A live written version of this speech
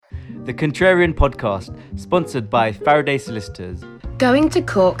the Contrarian Podcast, sponsored by Faraday Solicitors. Going to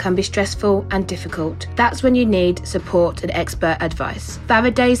court can be stressful and difficult. That's when you need support and expert advice.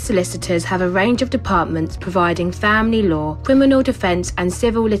 Faraday's solicitors have a range of departments providing family law, criminal defence and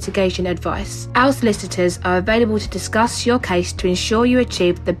civil litigation advice. Our solicitors are available to discuss your case to ensure you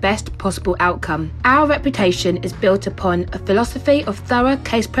achieve the best possible outcome. Our reputation is built upon a philosophy of thorough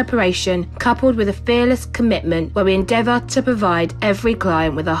case preparation coupled with a fearless commitment where we endeavour to provide every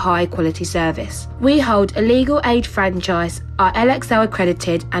client with a high quality service. We hold a legal aid franchise, are LXL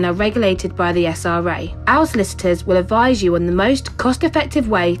accredited and are regulated by the SRA. Our solicitors will advise you on the most cost-effective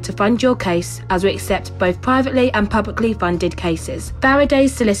way to fund your case, as we accept both privately and publicly funded cases.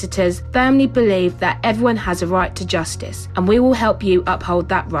 Faraday's solicitors firmly believe that everyone has a right to justice, and we will help you uphold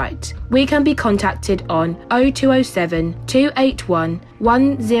that right. We can be contacted on 0207 281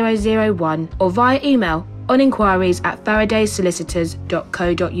 1001 or via email on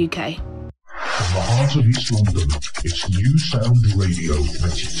inquiries@faradaysolicitors.co.uk. From the heart of East London, it's New Sound Radio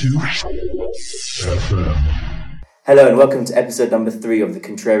 92 FM. Hello and welcome to episode number 3 of the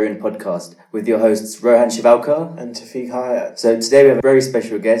Contrarian Podcast with your hosts Rohan and Tofique. So today we have a very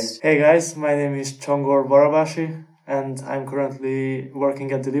special guest. Hey guys, my name is Csongor Barabasi and I'm currently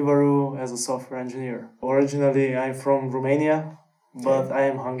working at Deliveroo as a software engineer. Originally I'm from Romania, but I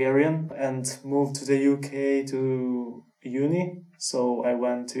am Hungarian and moved to the UK to uni. So I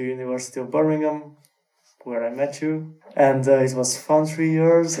went to University of Birmingham, where I met you, and it was fun 3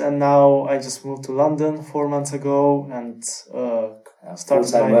 years. And now I just moved to London 4 months ago and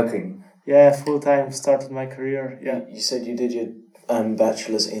started working. Yeah, full time. Started my career. Yeah. You said you did your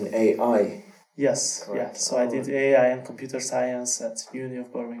bachelor's in AI. Yes. Correct. Yeah. So I did AI and computer science at Uni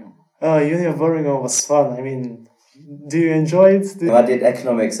of Birmingham. Uni of Birmingham was fun. I mean, do you enjoy it? I did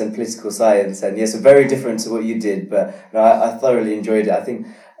economics and political science, and yes, very different to what you did, but no, I thoroughly enjoyed it. I think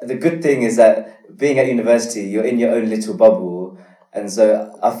the good thing is that being at university, you're in your own little bubble, and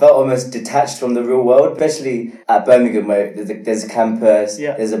so I felt almost detached from the real world, especially at Birmingham where there's a campus,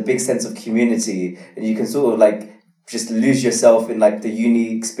 there's a big sense of community, and you can sort of like just lose yourself in like the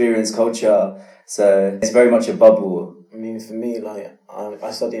uni experience culture, so it's very much a bubble. I mean, for me, like,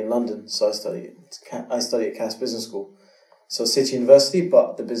 I study in London, so I study at Cass Business School. So City University,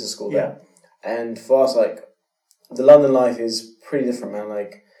 but the business school there. And for us, like, the London life is pretty different, man.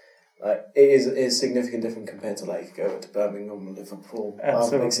 Like it is significantly different compared to, like, go to Birmingham or Liverpool.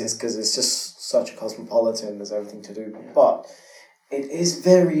 Absolutely. Because it's just such a cosmopolitan, there's everything to do. But it is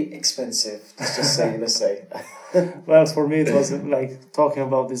very expensive, let's say. Well, for me, it was like talking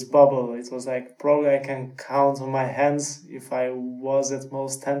about this bubble. It was like probably I can count on my hands if I was at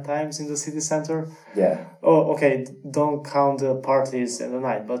most 10 times in the city center. Yeah. Oh, okay. Don't count the parties in the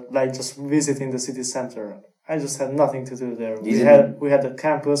night, but like just visiting the city center. I just had nothing to do there. We had the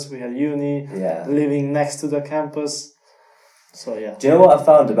campus, we had uni, living next to the campus. So yeah. Do you know what I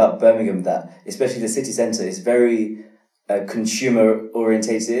found about Birmingham? That especially the city center is very consumer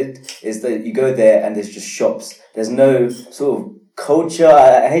orientated. Is that you go there and there's just shops. There's no sort of culture.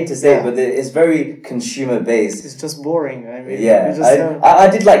 I hate to say it, but it's very consumer based. It's just boring. I mean, I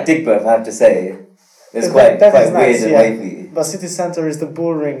did like Digbeth, I have to say. It's quite weird nice, and wavy. But city center is the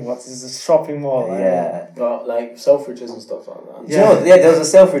bullring. What is the shopping mall? But like Selfridges and stuff like that. Do you know what? Yeah, there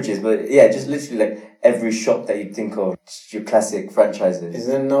was a Selfridges, but just literally like every shop that you think of, just your classic franchises. Is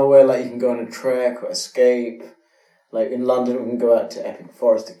there nowhere like you can go on a trek or escape? Like in London, we can go out to Epic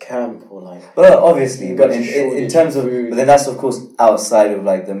Forest to camp, or like. Well, obviously, but in terms of, but then that's of course outside of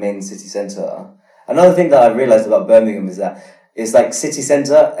like the main city centre. Another thing that I realised about Birmingham is that it's like city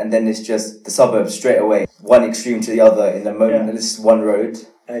centre, and then it's just the suburbs straight away, one extreme to the other in a moment, and it's just one road.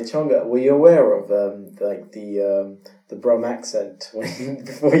 Hey Csongor, were you aware of the Brum accent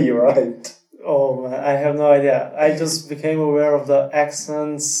before you arrived? Oh man, I have no idea. I just became aware of the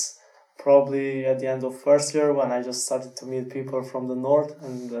accents probably at the end of first year when I just started to meet people from the north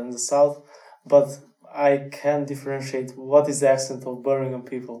and the south, but I can't differentiate what is the accent of Birmingham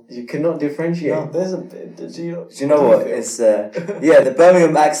people. You cannot differentiate. No. There's a bit. Do you know what? It's the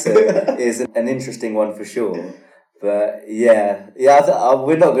Birmingham accent is an interesting one for sure. But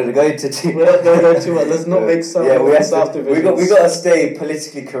we're not going to go into too. We're not going to go too much. Let's not make some. We got to stay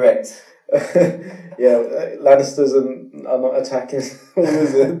politically correct. Lannisters are not attacking. What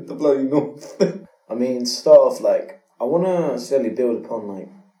is it? The bloody North. I mean, start off like I want to certainly build upon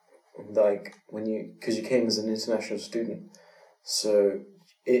like when because you came as an international student, so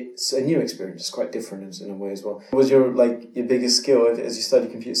it's a new experience. It's quite different in a way as well. What was your biggest skill as you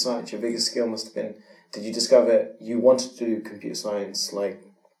studied computer science? Your biggest skill must have been. Did you discover you wanted to do computer science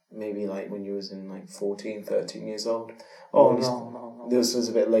maybe when you was in 14, 13 years old? Oh, no. This was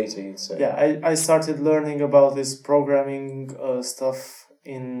a bit later, you'd say. Yeah, I started learning about this programming stuff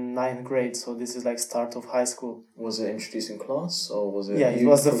in 9th grade, so this is like start of high school. Was it introduced in class, or was it? Yeah, it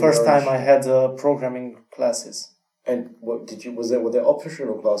was the first time I had programming classes. And what did you? Were there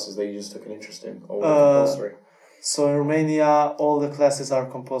optional classes that you just took an interest in, or were they compulsory? So in Romania, all the classes are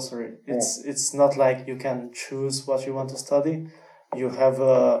compulsory. It's not like you can choose what you want to study. You have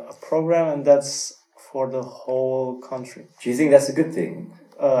a program, and that's for the whole country. Do you think that's a good thing?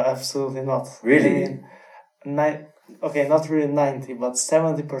 Absolutely not. Really? I mean, not really 90, but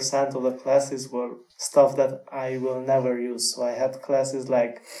 70% of the classes were stuff that I will never use. So I had classes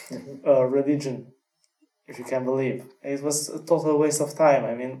like religion, if you can believe. It was a total waste of time.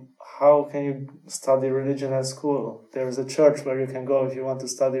 I mean, how can you study religion at school? There is a church where you can go if you want to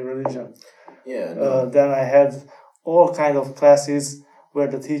study religion. Yeah. No. Then I had all kind of classes where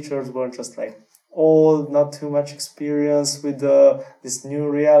the teachers were just like old, not too much experience with this new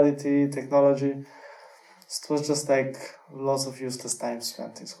reality, technology. It was just like lots of useless time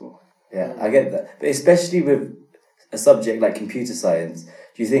spent in school. Yeah, I get that. But especially with a subject like computer science,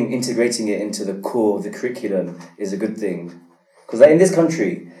 do you think integrating it into the core of the curriculum is a good thing? Because like in this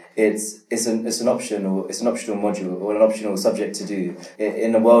country, it's an optional module or an optional subject to do.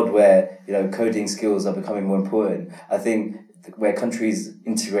 In a world where coding skills are becoming more important, I think where countries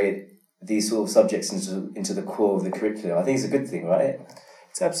integrate these sort of subjects into the core of the curriculum, I think it's a good thing, right?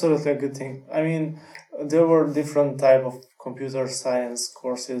 It's absolutely a good thing. I mean, there were different type of computer science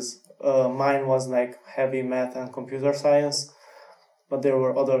courses. Mine was like heavy math and computer science, but there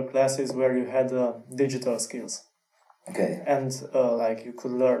were other classes where you had digital skills. Okay. And like you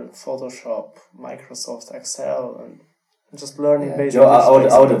could learn Photoshop, Microsoft Excel, and just learning basic. I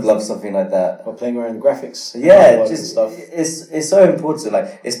would have loved something like that. Or playing around with graphics. Yeah, just stuff. It's so important.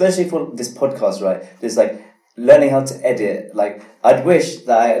 Like especially for this podcast, right? There's like learning how to edit. Like I'd wish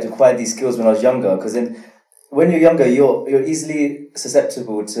that I had acquired these skills when I was younger, because then when you're younger, you're easily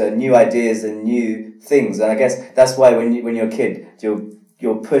susceptible to new ideas and new things. And I guess that's why when you're a kid,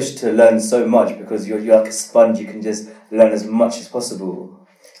 you're pushed to learn so much, because you're like a sponge. You can just learn as much as possible.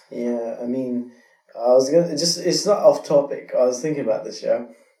 Yeah, I mean, it's not off topic. I was thinking about this, yeah.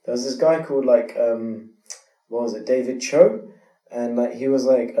 There was this guy called David Cho, and like he was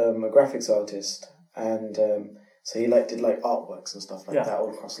like a graphics artist, and so he like did like artworks and stuff like that all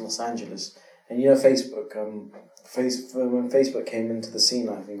across Los Angeles. And Facebook, when Facebook came into the scene,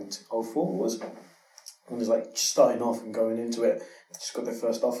 I think in 2004 was, and was like just starting off and going into it, just got their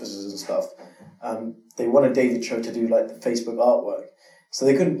first offices and stuff. They wanted David Cho to do like the Facebook artwork, so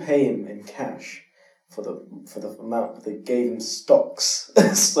they couldn't pay him in cash for the amount, but they gave him stocks.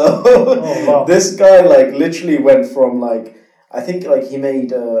 So this guy like literally went from like, I think like he made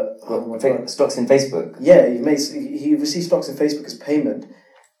stocks in Facebook. Yeah, he received stocks in Facebook as payment,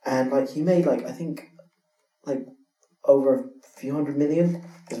 and like he made like I think like over a few hundred million.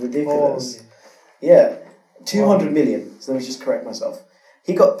 It's ridiculous. Yeah, 200 million. So let me just correct myself.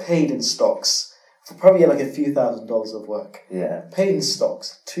 He got paid in stocks for probably like a few $1,000s of work. Yeah. Paid in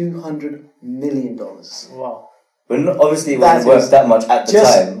stocks, $200 million. Wow. But obviously it wasn't worth that much at the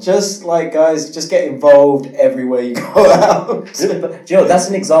time. Just like, guys, just get involved everywhere you go out. But, that's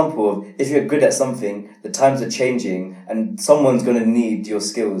an example of if you're good at something, the times are changing and someone's going to need your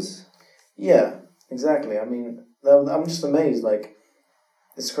skills. Yeah, exactly. I mean, I'm just amazed. Like,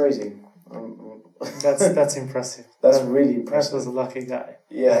 it's crazy. That's impressive. That's really impressive. That was a lucky guy.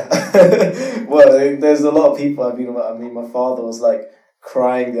 Yeah. Well, there's a lot of people I've been about. I mean, my father was like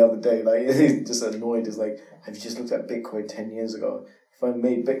crying the other day. Like, he's just annoyed. He's like, have you just looked at Bitcoin 10 years ago?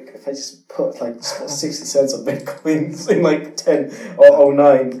 If I just put 60 cents on Bitcoins in like 10 or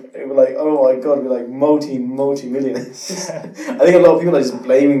 09, it would like, oh my god, we're like multi-millionaires. I think a lot of people are just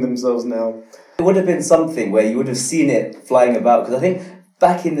blaming themselves now. It would have been something where you would have seen it flying about, because I think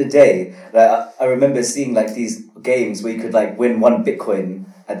back in the day, like, I remember seeing like these games where you could like win 1 Bitcoin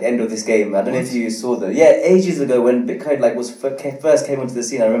at the end of this game. I don't know if you saw them. Yeah, ages ago when Bitcoin like first came onto the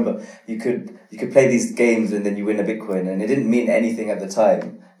scene, I remember you could play these games and then you win a Bitcoin, and it didn't mean anything at the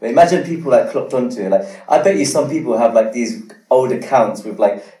time. But imagine people like clocked onto it. Like I bet you some people have like these old accounts with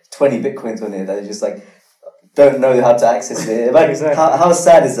like 20 Bitcoins on it that are just like don't know how to access it. Like, exactly. How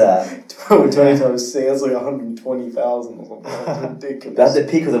sad is that? 20 times 6, that's like 120,000 or something. That's ridiculous. At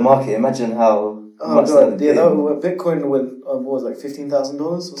the peak of the market, imagine how much god, Bitcoin went, what was it, like $15,000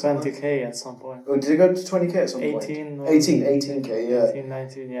 or something? 20k at some point. Oh, did it go to 20k at some point? 18k, yeah. 18,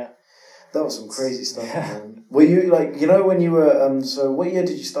 19, yeah. That was some crazy stuff, man. Were you like, when you were, so what year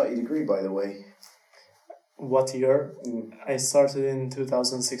did you start your degree, by the way? What year? I started in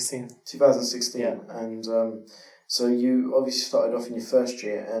 2016. 2016, yeah. And So you obviously started off in your first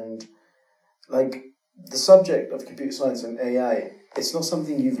year, and like the subject of computer science and AI, it's not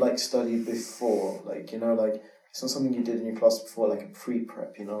something you've like studied before. Like, you know, like it's not something you did in your class before, like a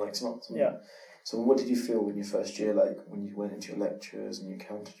pre-prep, you know, like it's not something. Yeah. So what did you feel in your first year, like when you went into your lectures and you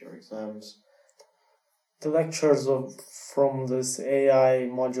counted your exams? The lectures from this AI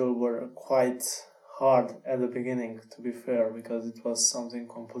module were quite hard at the beginning, to be fair, because it was something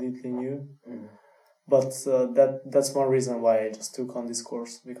completely new. Mm. But that's one reason why I just took on this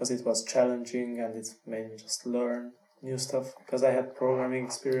course, because it was challenging and it made me just learn new stuff. Because I had programming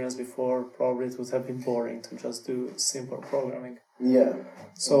experience before, probably it would have been boring to just do simple programming. Yeah.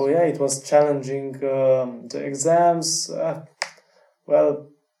 So yeah, it was challenging. The exams,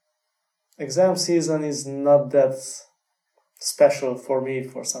 exam season is not that special for me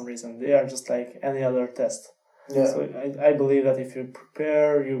for some reason. They are just like any other test. Yeah. So I believe that if you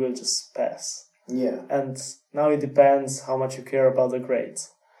prepare, you will just pass. Yeah. And now it depends how much you care about the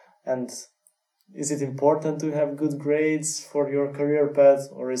grades. And is it important to have good grades for your career path,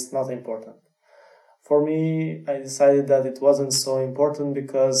 or is it not important? For me, I decided that it wasn't so important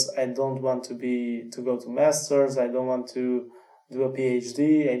because I don't want to go to masters. I don't want to do a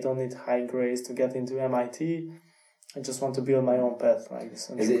PhD. I don't need high grades to get into MIT. I just want to build my own path like this.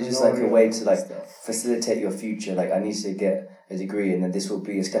 Is it just like a way to like facilitate your future? Like, I need to get a degree and then this will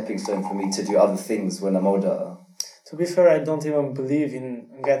be a stepping stone for me to do other things when I'm older? To be fair, I don't even believe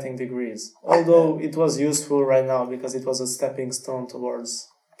in getting degrees. Although it was useful right now because it was a stepping stone towards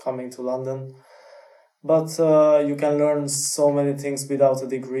coming to London. But you can learn so many things without a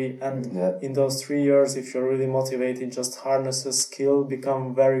degree. And in those 3 years, if you're really motivated, just harness a skill,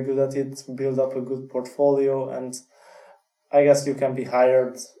 become very good at it, build up a good portfolio, and I guess you can be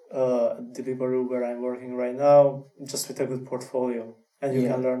hired at Deliveroo, where I'm working right now, just with a good portfolio. And you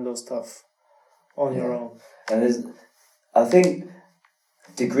can learn those stuff on your own. And I think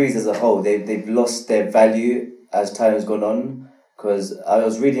degrees as a whole, they've lost their value as time has gone on. Because I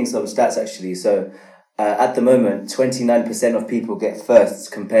was reading some stats actually. So at the moment, 29% of people get firsts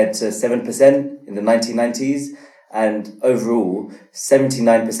compared to 7% in the 1990s. And overall,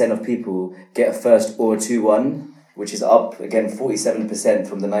 79% of people get a first or a 2-1. Which is up, again, 47%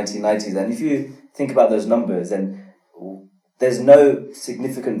 from the 1990s. And if you think about those numbers, then there's no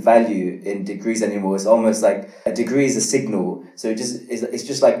significant value in degrees anymore. It's almost like a degree is a signal. So it's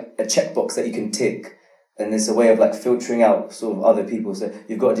just like a checkbox that you can tick. And it's a way of like filtering out sort of other people. So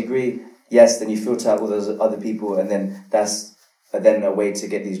you've got a degree, yes, then you filter out all those other people. And then that's then a way to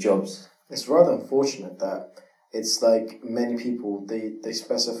get these jobs. It's rather unfortunate that it's like many people, they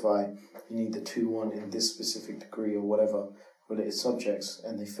specify you need the 2-1 in this specific degree or whatever related subjects,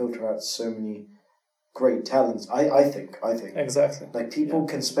 and they filter out so many great talents. I think exactly. Like people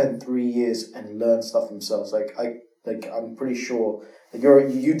can spend 3 years and learn stuff themselves. I'm pretty sure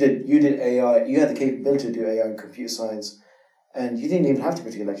like you did AI. You had the capability to do AI and computer science, and you didn't even have to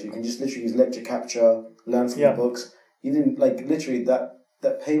go to your lecture. You can just literally use lecture capture, learn from the books. You didn't like literally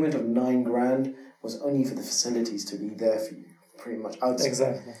that payment of $9,000 was only for the facilities to be there for you. Pretty much outside.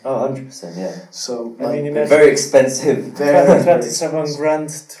 Exactly. Oh, 100%, yeah. So, I mean, very expensive. Very 27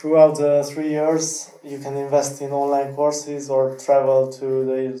 grand throughout the 3 years. You can invest in online courses or travel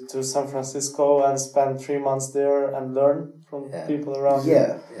to San Francisco and spend 3 months there and learn from people around.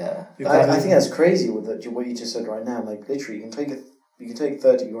 Yeah. I think that's crazy with what you just said right now. Like literally, you can take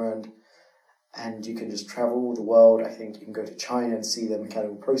 30 grand. And you can just travel the world. I think you can go to China and see their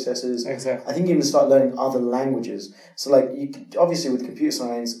mechanical processes. Exactly. I think you can start learning other languages. So, like, obviously with computer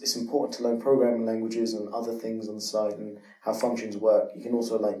science, it's important to learn programming languages and other things on the side and how functions work. You can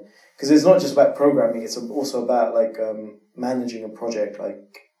also, like, because it's not just about programming, it's also about, like, managing a project. Like,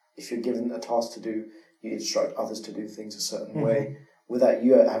 if you're given a task to do, you instruct others to do things a certain way without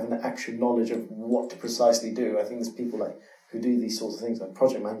you having actual knowledge of what to precisely do. I think there's people, like, who do these sorts of things, like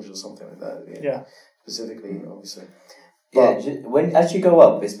project managers or something like that. Yeah. Specifically, obviously. But as you go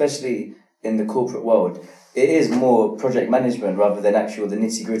up, especially in the corporate world, it is more project management rather than the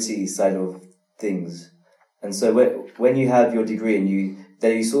nitty-gritty side of things. And so when you have your degree and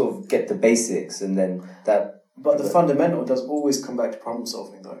you sort of get the basics and then that... But the fundamental does always come back to problem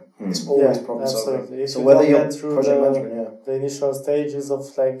solving, though. It's always problem solving. If so you whether don't you're get through project management, the initial stages of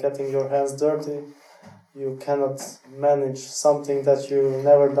like getting your hands dirty, you cannot manage something that you've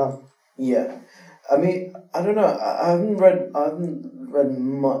never done. Yeah. I mean, I don't know. I haven't read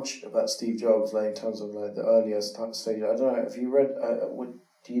much about Steve Jobs, like in terms of like the earlier stage. I don't know. Have you read?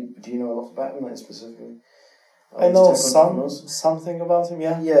 Do you know a lot about him, like specifically? I know something about him.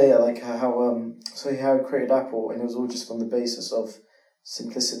 Yeah. Yeah. Like how he created Apple, and it was all just on the basis of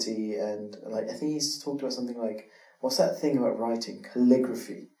simplicity and like I think he's talked about something like what's that thing about writing?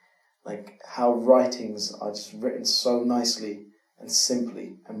 Calligraphy. Like how writings are just written so nicely and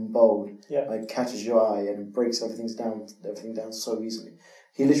simply and bold. Yeah. Like catches your eye and breaks everything down so easily.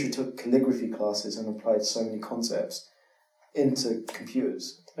 He literally took calligraphy classes and applied so many concepts into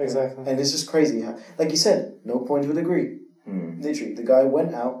computers. Exactly. And it's just crazy how, like you said, no point of a degree. Literally, the guy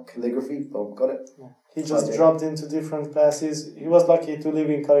went out, calligraphy, boom, got it. Yeah. He just dropped into different classes. He was lucky to live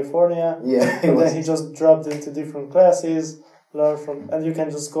in California. Yeah. Then he just dropped into different classes, learn from, and you can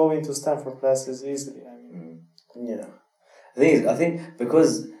just go into Stanford classes easily. I mean. Yeah. The thing is, I think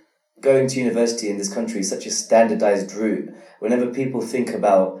because going to university in this country is such a standardized route, whenever people think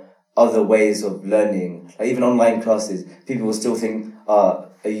about other ways of learning, like even online classes, people will still think,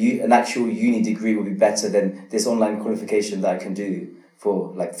 an actual uni degree will be better than this online qualification that I can do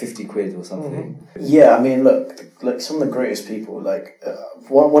for like 50 quid or something. Yeah, I mean, look, some of the greatest people, like,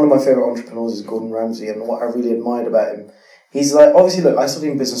 one of my favourite entrepreneurs is Gordon Ramsay, and what I really admired about him, he's like, obviously, look, I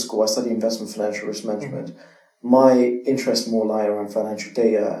studied in business school, I studied investment financial risk management. My interests more lie around financial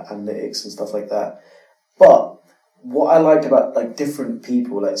data, analytics and stuff like that. But what I liked about like different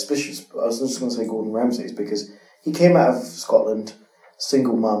people, like especially, I was just going to say Gordon Ramsay, is because he came out of Scotland,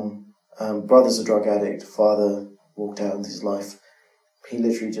 single mum, brother's a drug addict, father walked out of his life. He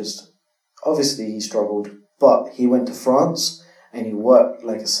literally just, obviously he struggled, but he went to France and he worked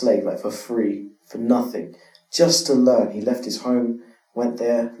like a slave, like for free, for nothing, just to learn. He left his home, went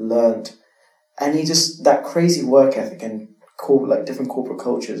there, learned, and he just, that crazy work ethic and like different corporate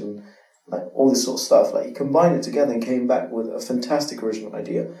cultures and like all this sort of stuff, like he combined it together and came back with a fantastic original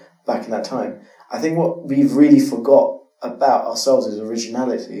idea back in that time. I think what we've really forgot about ourselves is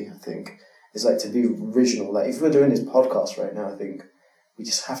originality, I think, is like to be original. Like if we're doing this podcast right now, I think we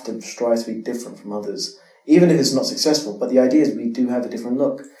just have to strive to be different from others, even if it's not successful. But the idea is we do have a different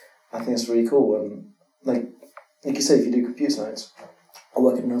look. I think it's really cool. And like you say, if you do computer science or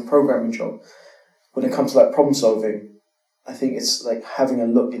work in a programming job, when it comes to like problem solving, I think it's like having a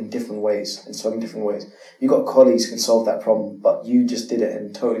look in different ways, in so many different ways. You've got colleagues who can solve that problem, but you just did it in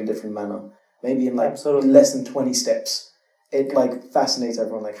a totally different manner. Maybe in like less than 20 steps. It like fascinates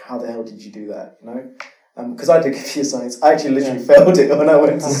everyone. Like, how the hell did you do that? You know, because I did computer science. I actually literally failed it when I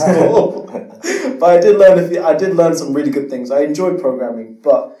went to school, but I did learn some really good things. I enjoyed programming,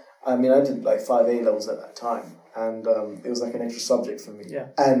 but I mean, I did like 5 A levels at that time, and it was like an extra subject for me. Yeah.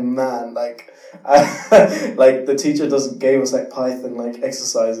 And man, like the teacher gave us like Python like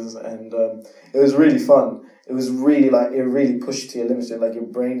exercises, and it was really fun. It was really like, it really pushed you to your limits. Like your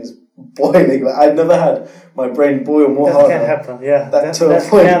brain is boiling. Like I've never had my brain boil more harder. That can happen, yeah. That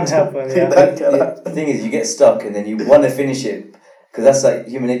can happen, yeah. The thing is, you get stuck and then you want to finish it, because that's like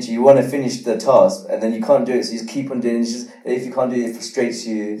human nature. You want to finish the task and then you can't do it, so you just keep on doing it. It's just, if you can't do it, it frustrates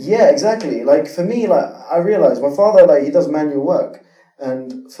you. Yeah, exactly. Like for me, like I realised my father, like he does manual work,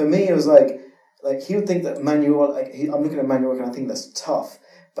 and for me it was like he would think that manual, I'm looking at manual work and I think that's tough.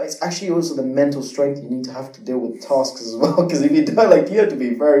 But it's actually also the mental strength you need to have to deal with tasks as well. Because if you don't, like, you need to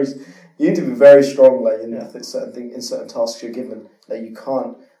be very strong, like in certain tasks you're given. Like you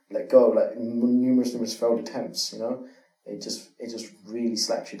can't let go. Like in numerous failed attempts, you know, it just really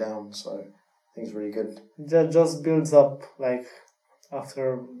slacks you down. So I think it's really good. That just builds up, like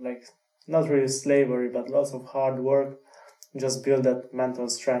after like not really slavery, but lots of hard work. Just build that mental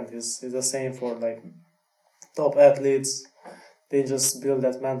strength. Is the same for like top athletes. They just build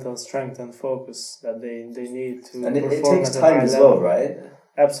that mental strength and focus that they need to and perform. It takes time as well, right?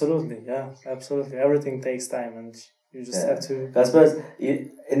 Absolutely, yeah, absolutely. Everything takes time, and you just have to. I suppose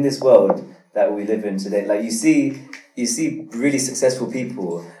in this world that we live in today, like you see really successful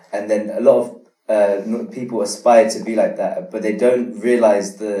people, and then a lot of people aspire to be like that, but they don't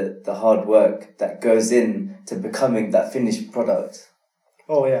realize the hard work that goes in to becoming that finished product.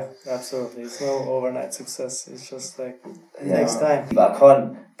 Oh yeah, absolutely. It's no overnight success. It's just like it takes time. But I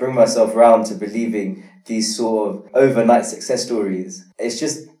can't bring myself around to believing these sort of overnight success stories. It's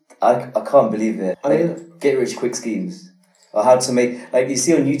just I can't believe it. I mean, get rich quick schemes. Or how to make, like you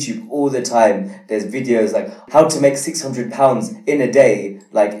see on YouTube all the time, there's videos like how to make £600 in a day,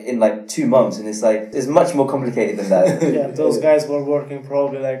 like in like 2 months, and it's like, it's much more complicated than that. Yeah, those guys were working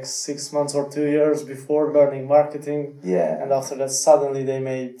probably like 6 months or 2 years before learning marketing. Yeah. And after that, suddenly they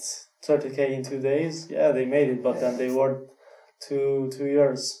made 30k in 2 days. Yeah, they made it, but then they worked two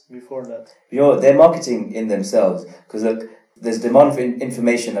years before that. You know, they're marketing in themselves, because look, there's demand for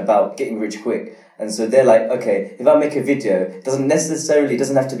information about getting rich quick. And so they're like, okay, if I make a video, it doesn't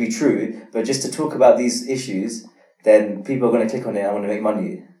have to be true, but just to talk about these issues, then people are going to click on it and want to make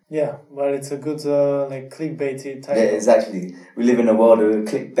money. Yeah, well, it's a good like clickbaity title. Yeah, exactly. We live in a world of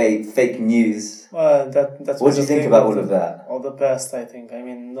clickbait, fake news. That's What do you think about all of that? All the past, I think. I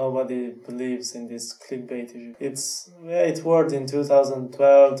mean, nobody believes in this clickbait. It worked in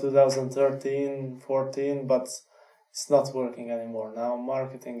 2012, 2013, 14, but it's not working anymore. Now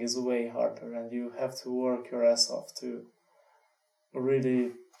marketing is way harder, and you have to work your ass off to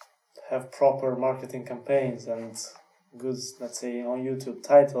really have proper marketing campaigns and good, let's say, on YouTube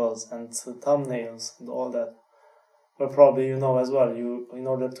titles and thumbnails and all that. But probably you know as well, in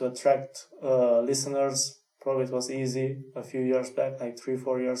order to attract listeners, probably it was easy a few years back, like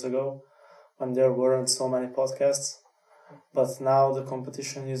 3-4 years ago, when there weren't so many podcasts. But now the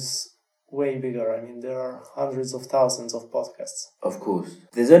competition is way bigger. I mean, there are hundreds of thousands of podcasts. Of course.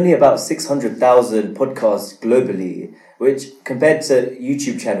 There's only about 600,000 podcasts globally, which compared to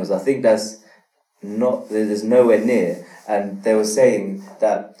YouTube channels, I think there's nowhere near. And they were saying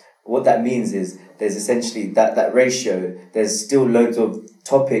that what that means is there's essentially that ratio. There's still loads of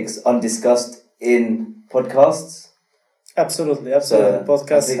topics undiscussed in podcasts. Absolutely. So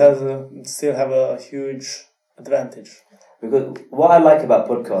podcasts still have a huge advantage. Because what I like about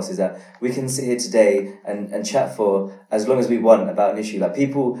podcasts is that we can sit here today and chat for as long as we want about an issue. Like,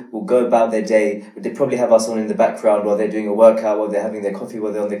 people will go about their day, but they probably have us on in the background while they're doing a workout, while they're having their coffee,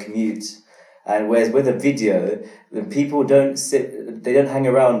 while they're on their commute. And whereas with a video, the people don't hang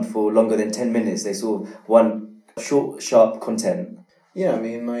around for longer than 10 minutes. They sort of want short, sharp content. Yeah, I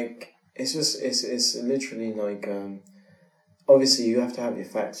mean, like, it's literally like, obviously you have to have your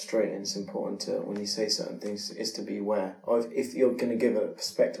facts straight, and it's important to, when you say certain things, is to be aware. Or if you're going to give a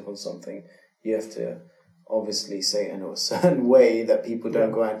perspective on something, you have to obviously say it in a certain way that people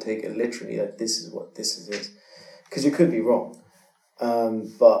don't go out and take it literally, that this is what this is. Because you could be wrong.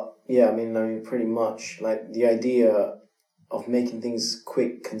 But yeah, I mean, pretty much, like, the idea of making things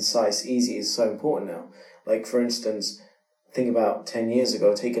quick, concise, easy is so important now. Like, for instance, think about 10 years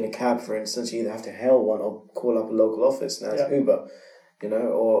ago, taking a cab, for instance, you either have to hail one or call up a local office. Now it's Uber,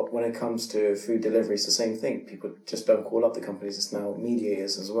 or when it comes to food delivery, it's the same thing. People just don't call up the companies. It's now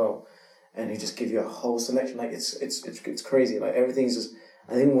mediators as well. And who just give you a whole selection. Like, it's crazy. Like, everything's just,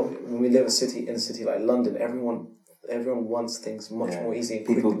 I think when we live in a city like London, everyone wants things much more easy and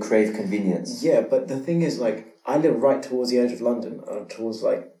People quickly. crave convenience. Yeah, but the thing is, like, I live right towards the edge of London, towards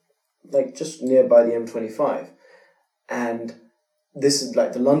like just nearby the M25. And this is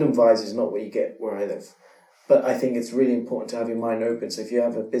like, the London vibes is not what you get where I live. But I think it's really important to have your mind open. So if you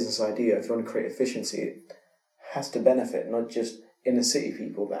have a business idea, if you want to create efficiency, it has to benefit not just inner city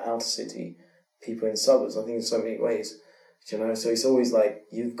people, but outer city people in suburbs. I think in so many ways, so it's always like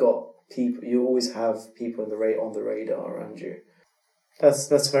you always have people on the radar around you.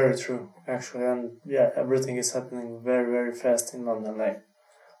 That's very true, actually. And yeah, everything is happening very, very fast in London. Like,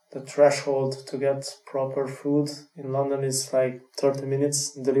 the threshold to get proper food in London is like 30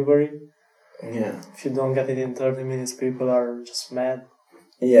 minutes delivery. Yeah. If you don't get it in 30 minutes, people are just mad.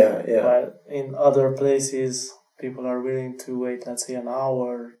 Yeah. While in other places, people are willing to wait, let's say, an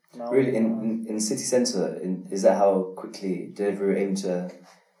hour. Really, in city centre, is that how quickly Deliveroo aim to?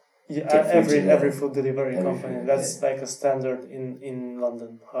 Yeah, every food delivery company. That's like a standard in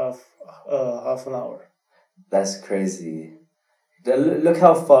London. Half an hour. That's crazy. Look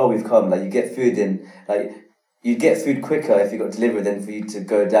how far we've come. Like, you get food in, like, you get food quicker if you got delivered than for you to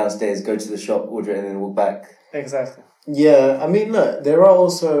go downstairs, go to the shop, order it, and then walk back. Exactly. Yeah, I mean, look, there are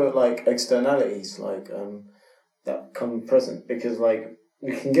also like externalities like that come present, because like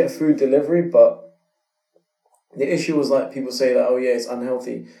you can get food delivery, but the issue was like people say that, oh yeah, it's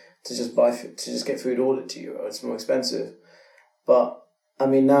unhealthy to just get food ordered to you, or it's more expensive. But I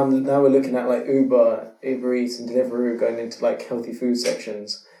mean, now we're looking at like Uber Eats and Deliveroo going into like healthy food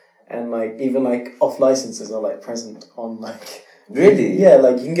sections, and like even like off licenses are like present on like. Really? Yeah,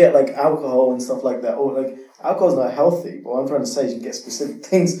 like you can get like alcohol and stuff like that, or like alcohol's not healthy, but what I'm trying to say is you can get specific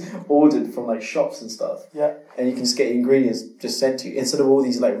things ordered from like shops and stuff. Yeah. And you can just get ingredients just sent to you, instead of all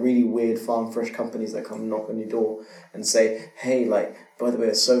these like really weird farm fresh companies that come knock on your door and say, hey, like, by the way,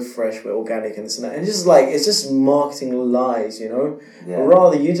 it's so fresh, we're organic and this and that. And it's just marketing lies, Yeah. Or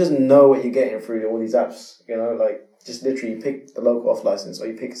rather, you just know what you're getting through all these apps, like just literally you pick the local off license, or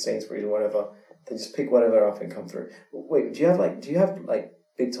you pick Sainsbury's or whatever. They just pick whatever up and come through. Wait, do you have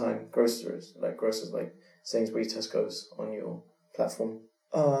big time grocers like Sainsbury's, Tesco's on your platform?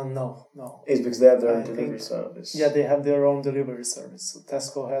 No. It's because they have their own delivery service. Yeah, they have their own delivery service. So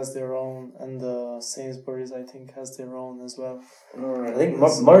Tesco has their own, and Sainsbury's, I think, has their own as well. I think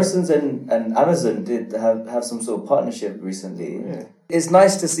Morrison's and Amazon did have some sort of partnership recently. Yeah. It's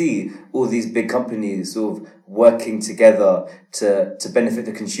nice to see all these big companies sort of working together to benefit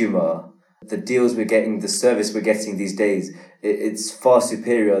the consumer, the deals we're getting, the service we're getting these days, it's far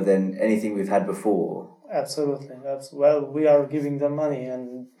superior than anything we've had before. Absolutely. We are giving them money,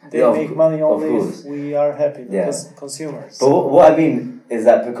 and they make money only if we are happy, because consumers. But what I mean is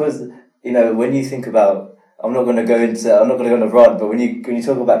that because, when you think about, I'm not going to go on a rant, but when you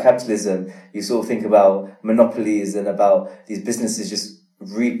talk about capitalism, you sort of think about monopolies and about these businesses just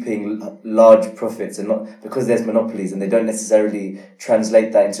reaping large profits, and not because there's monopolies, and they don't necessarily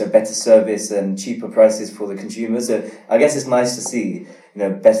translate that into a better service and cheaper prices for the consumer. So I guess it's nice to see,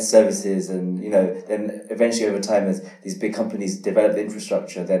 better services, and, then eventually over time, as these big companies develop the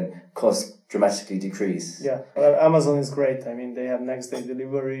infrastructure, then costs dramatically decrease. Yeah, well, Amazon is great. I mean, they have next day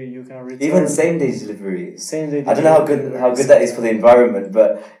delivery. You can return. Even same day delivery. I don't know how good that is for the environment,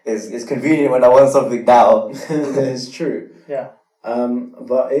 but it's convenient when I want something now. It's true. Yeah.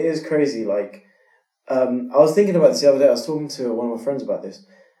 But it is crazy. Like, I was thinking about this the other day. I was talking to one of my friends about this.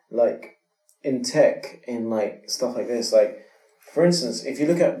 Like, in tech, in like stuff like this, like, for instance, if you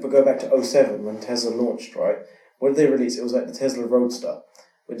go back to 2007 when Tesla launched, right? What did they release? It was like the Tesla Roadster,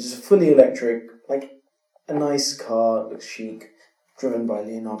 which is fully electric, like a nice car, looks chic, driven by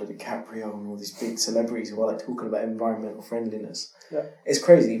Leonardo DiCaprio and all these big celebrities who are like talking about environmental friendliness. Yeah. It's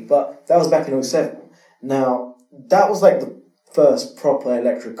crazy, but that was back in 2007. Now, that was like the first proper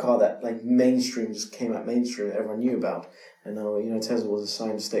electric car that like just came out mainstream that everyone knew about. And now, Tesla was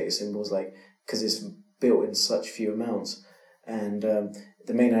assigned status symbols, like, because it's built in such few amounts. And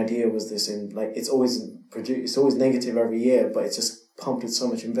the main idea was this, it's always negative every year, but it's just pumped with so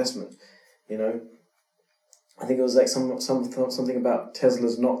much investment, I think it was like something about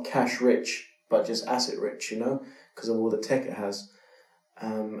Tesla's not cash rich, but just asset rich, because of all the tech it has,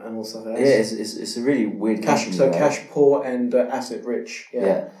 and all stuff else. Yeah, it's a really weird cash. So cash poor and asset rich.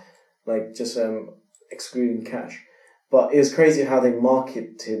 Yeah. Like just excluding cash. But it was crazy how they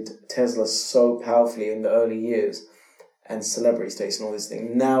marketed Tesla so powerfully in the early years, and celebrity status and all this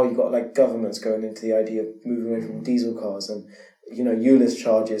thing. Now you've got like governments going into the idea of moving away from diesel cars, and ULIS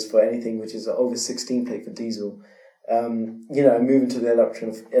charges for anything which is over 16 plate for diesel. Moving to the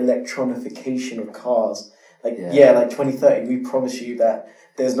electronification of cars. Like 2030, we promise you that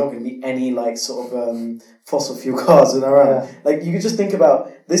there's not going to be any like sort of fossil fuel cars around. Yeah. Like you could just think about,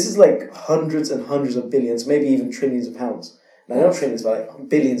 this is like hundreds and hundreds of billions, maybe even trillions of pounds. Now not trillions, but like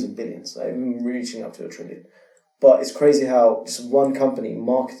billions and billions, like reaching up to $1 trillion. But it's crazy how just one company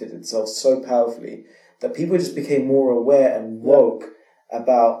marketed itself so powerfully that people just became more aware and woke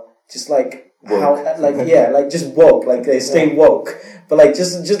about just like woke. Just woke, like they stay woke. But like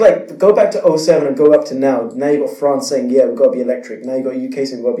just like go back to 2007 and go up to now. Now you got France saying, we've got to be electric. Now you got UK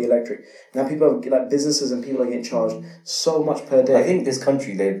saying we've got to be electric. Now people have, like businesses and people are getting charged so much per day. I think this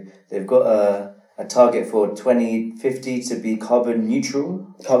country they've got a target for 2050 to be carbon neutral.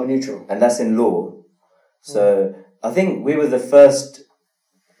 Carbon neutral. And that's in law. So I think we were the first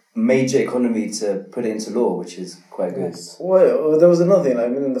major economy to put it into law, which is quite good. Yes. Well, there was another thing. I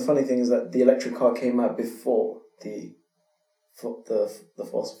mean, the funny thing is that the electric car came out before the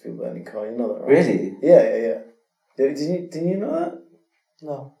fossil fuel burning car. You know that, right? Really? Yeah. Didn't you know that?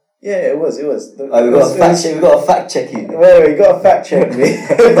 No. Yeah, it was. We got a fact check you. Well, you got a fact check me,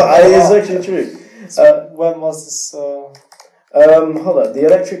 but it's actually true. So when was this? Hold on. The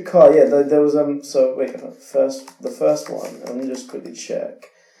electric car. Yeah, there was So wait, the first one. Let me just quickly check.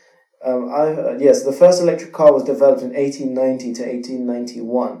 Yes, the first electric car was developed in 1890 to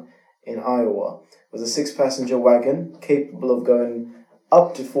 1891 in Iowa. It was a 6-passenger wagon capable of going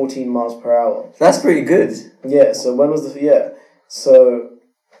up to 14 miles per hour. That's pretty good. Yeah. So when was So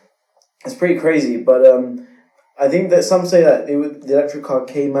it's pretty crazy, but I think that some say that the electric car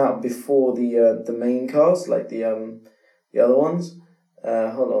came out before the main cars, like the other ones.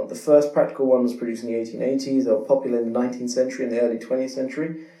 Hold on. The first practical one was produced in the 1880s. They were popular in the 19th century and the early 20th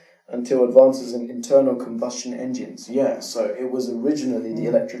century until advances in internal combustion engines. Yeah, so it was originally the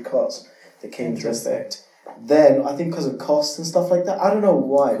electric cars that came into effect. Then, I think because of costs and stuff like that, I don't know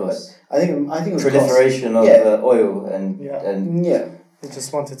why, but I think it was proliferation of oil and They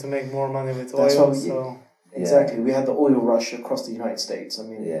just wanted to make more money with oil, Exactly. We had the oil rush across the United States. I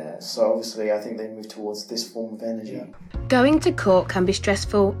mean, so obviously I think they moved towards this form of energy. Yeah. Going to court can be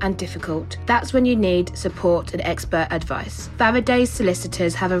stressful and difficult. That's when you need support and expert advice. Faraday's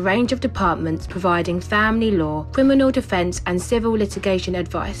solicitors have a range of departments providing family law, criminal defence and civil litigation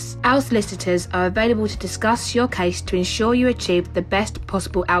advice. Our solicitors are available to discuss your case to ensure you achieve the best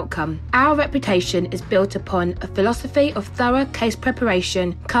possible outcome. Our reputation is built upon a philosophy of thorough case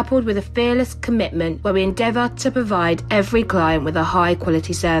preparation coupled with a fearless commitment where we endeavour endeavour to provide every client with a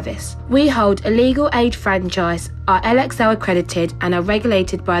high-quality service. We hold a legal aid franchise, are LXL accredited and are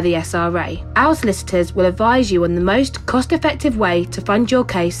regulated by the SRA. Our solicitors will advise you on the most cost-effective way to fund your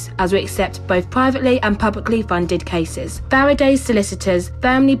case, as we accept both privately and publicly funded cases. Faraday's solicitors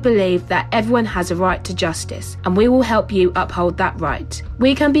firmly believe that everyone has a right to justice, and we will help you uphold that right.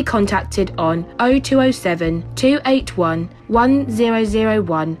 We can be contacted on 0207 281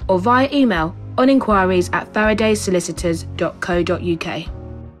 1001 or via email on inquiries@faradaysolicitors.co.uk.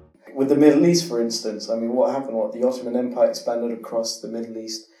 With the Middle East, for instance, I mean, what happened? The Ottoman Empire expanded across the Middle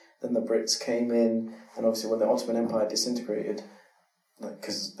East, then the Brits came in, and obviously when the Ottoman Empire disintegrated,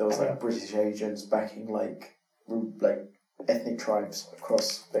 because there was British agents backing like ethnic tribes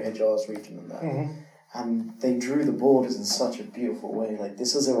across the Hijaz region and that. And they drew the borders in such a beautiful way. Like,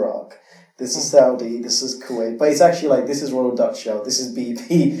 this is Iraq, this is Saudi, this is Kuwait. But it's actually like, this is Royal Dutch Shell, this is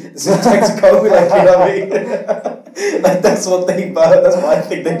BP, this is Texaco, like, you know what I mean? Like, that's what I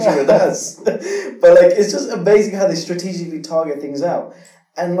think they drew it as. But like, it's just amazing how they strategically target things out.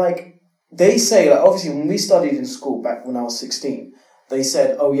 And like, they say, like, obviously when we studied in school back when I was 16, they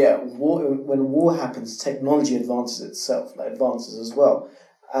said, oh yeah, when war happens, technology advances as well.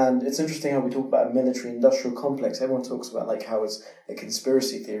 And it's interesting how we talk about a military-industrial complex. Everyone talks about like how it's a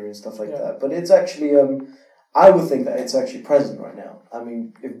conspiracy theory and stuff like that. But it's actually, I would think that it's actually present right now. I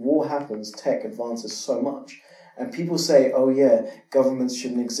mean, if war happens, tech advances so much. And people say, oh yeah, governments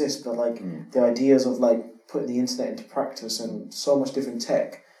shouldn't exist. But like the ideas of like putting the internet into practice and so much different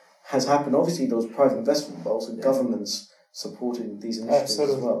tech has happened. Obviously, there was private investment, but also governments supporting these initiatives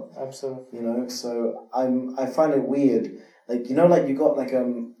as well. Absolutely. You know, so I find it weird. Like, you know, like you got like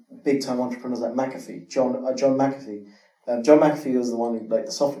big time entrepreneurs like McAfee, John McAfee. John McAfee was the one who, like,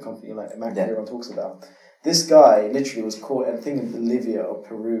 the software company like McAfee everyone talks about. This guy literally was caught, I think, in Bolivia or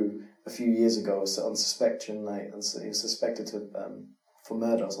Peru a few years ago on suspicion, like, and so he was suspected for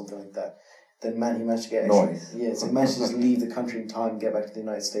murder or something like that. Then he managed to get so he managed to just leave the country in time, get back to the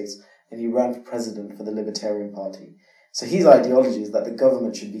United States, and he ran for president for the Libertarian Party. So his ideology is that the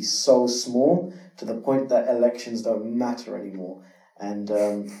government should be so small to the point that elections don't matter anymore, and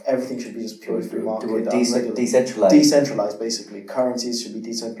everything should be just purely free market. Decentralized, basically. Currencies should be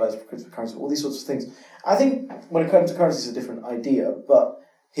decentralized, cryptocurrency, all these sorts of things. I think when it comes to currency, it's a different idea, but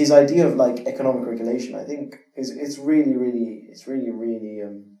his idea of like economic regulation, I think, it's really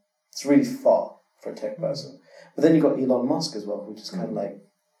far for a tech person. But then you got Elon Musk as well, which is kind of like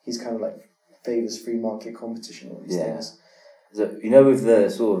favors free market competition, all these things. So, you know, with the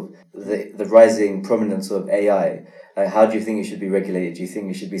sort of the rising prominence of AI, like, how do you think it should be regulated? Do you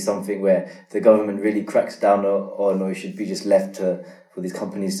think it should be something where the government really cracks down on, or it should be just left for these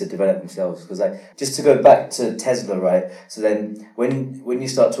companies to develop themselves? Because like, just to go back to Tesla, right? So then when you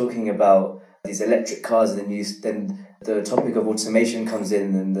start talking about these electric cars, then the topic of automation comes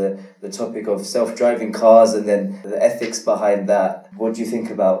in, and the topic of self-driving cars, and then the ethics behind that. What do you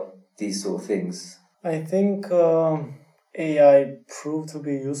think about these sort of things? I think AI proved to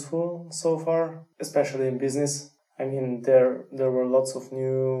be useful so far, especially in business. I mean, there were lots of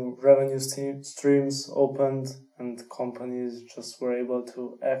new revenue streams opened, and companies just were able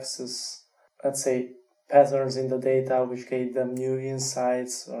to access, let's say, patterns in the data which gave them new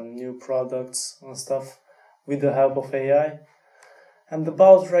insights on new products and stuff with the help of AI. And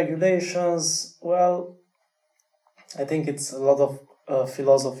about regulations, well, I think it's a lot of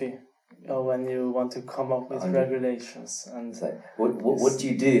philosophy when you want to come up with regulations. And so what do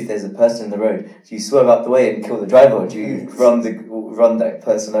you do if there's a person in the road? Do you swerve out the way and kill the driver, or do you run that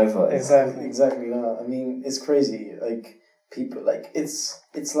person over? Exactly. No, I mean, it's crazy. Like, people, like, it's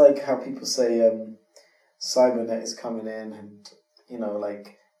like how people say Cybernet is coming in, and, you know,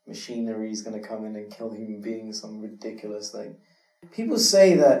 like, machinery is going to come in and kill human beings. Some ridiculous, like, people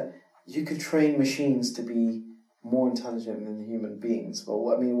say that you could train machines to be more intelligent than human beings. But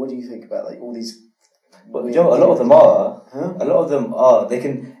what do you think about, like, all these? Well, you know, a lot of them are. A lot of them are. They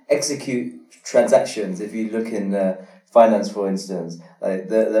can execute transactions. If you look in finance, for instance, like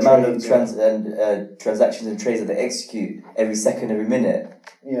the amount of transactions and trades that they execute every second, every minute.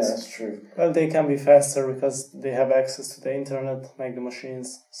 Yeah, that's true. Well, they can be faster because they have access to the internet, like the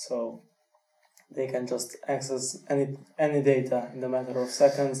machines, so they can just access any data in a matter of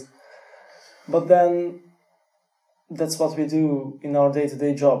seconds. But then, that's what we do in our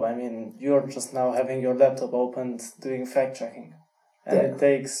day-to-day job. I mean, you're just now having your laptop opened doing fact-checking. And it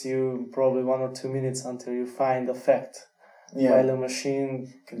takes you probably 1 or 2 minutes until you find a fact. Yeah. While a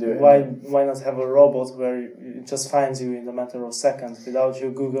machine can do it. Why not have a robot where it just finds you in a matter of seconds without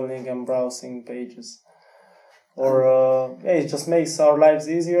you Googling and browsing pages? or it just makes our lives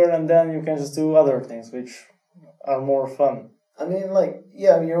easier, and then you can just do other things which are more fun. I mean, like,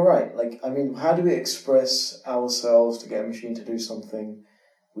 yeah, I mean, you're right. Like, I mean, how do we express ourselves to get a machine to do something?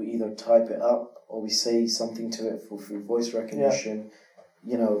 We either type it up or we say something to it through voice recognition,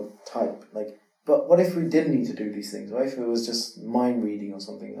 type. Like, but what if we didn't need to do these things? What if it was just mind reading or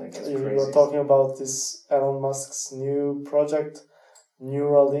something like that? You're talking about this Elon Musk's new project,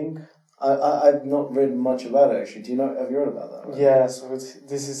 Neuralink. I've not read much about it, actually. Have you read about that? Right? Yeah, so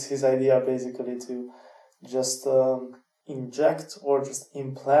this is his idea, basically, to just inject or just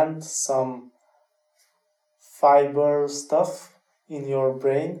implant some fiber stuff in your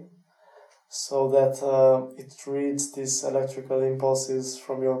brain so that it reads these electrical impulses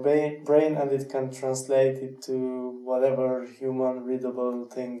from your brain and it can translate it to whatever human readable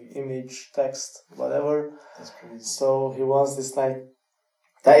thing, image, text, whatever. That's crazy. So he wants this like...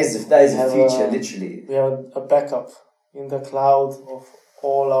 That is the future, literally. We have a backup in the cloud of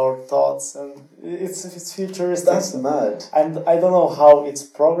all our thoughts, and it's futuristic. That's mad. And I don't know how it's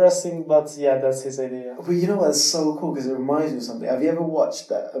progressing, but yeah, that's his idea. But you know what's so cool, because it reminds me of something. Have you ever watched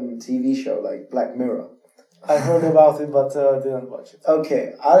that TV show like Black Mirror? I heard about it, but didn't watch it.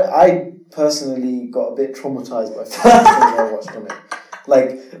 Okay, I personally got a bit traumatized by the first thing I watched on it.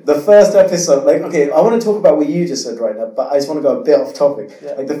 Like, the first episode, like, okay, I want to talk about what you just said right now, but I just want to go a bit off topic.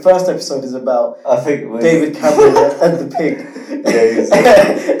 Yeah. Like, the first episode is about David David Cameron and the pig. And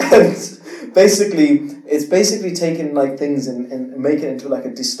it's basically taking, like, things and making it into, like, a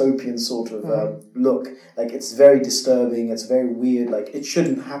dystopian sort of look. Like, it's very disturbing, it's very weird, like, it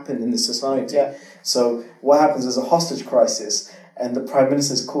shouldn't happen in this society. Yeah. So, what happens is a hostage crisis, and the Prime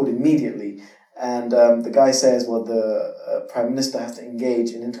Minister is called immediately. And the guy says, well, the Prime Minister has to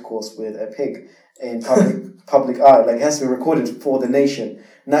engage in intercourse with a pig in public eye. Like, it has to be recorded for the nation.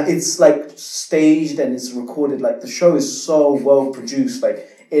 Now, it's, like, staged and it's recorded. Like, the show is so well produced. Like,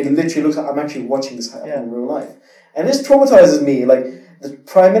 it literally looks like I'm actually watching this happen in real life. And this traumatizes me. Like, the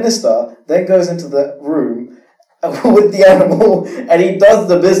Prime Minister then goes into the room with the animal and he does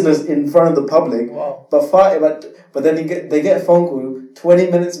the business in front of the public. Wow. But then they get a phone call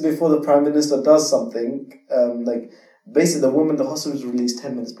 20 minutes before the Prime Minister does something. Basically, the hostage was released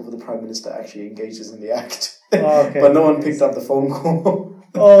 10 minutes before the Prime Minister actually engages in the act. Okay. But no one picked up the phone call.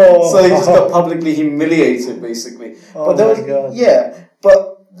 Oh. So he just got publicly humiliated, basically. Oh, but God. Yeah,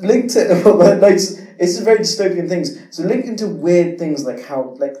 but linked to it's very dystopian things. So linked into weird things like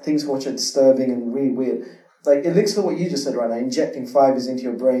how things which are disturbing and really weird. Like, it links to what you just said right now, injecting fibers into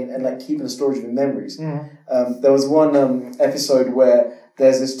your brain and, like, keeping a storage of your memories. Mm. There was one episode where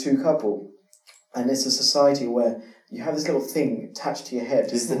there's this two couple, and it's a society where you have this little thing attached to your head.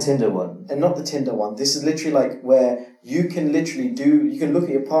 This is the Tinder one. And not the Tinder one. This is literally, like, where you can look at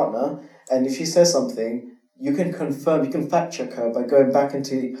your partner, and if she says something, you can confirm, you can fact check her by going back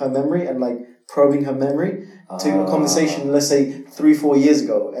into her memory and, like, probing her memory to a conversation, let's say, 3-4 years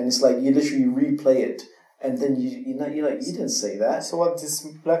ago. And it's like, you literally replay it. And then you're like, you didn't say that. So what this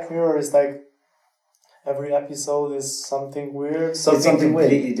Black Mirror is like, every episode is something weird? Something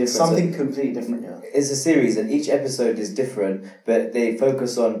completely different. Something completely different, yeah. It's a series and each episode is different, but they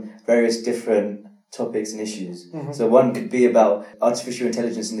focus on various different topics and issues. Mm-hmm. So one could be about artificial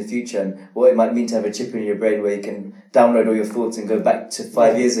intelligence in the future and what it might mean to have a chip in your brain where you can download all your thoughts and go back to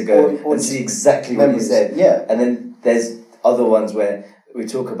 5 years ago or and see exactly memories. what you said. Yeah. And then there's other ones where we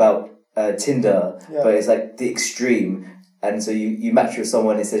talk about Tinder, but it's like the extreme. And so you match with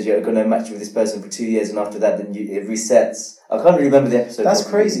someone, it says you're going to match with this person for 2 years, and after that, then it resets. I can't really remember the episode. That's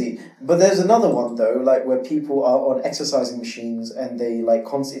crazy. But there's another one, though, like where people are on exercising machines and they, like,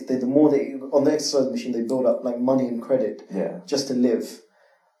 constantly, the more they, on the exercise machine, they build up, like, money and credit just to live.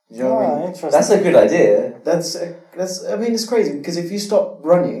 You know what I mean? Interesting. That's a good idea. That's. I mean, it's crazy because if you stop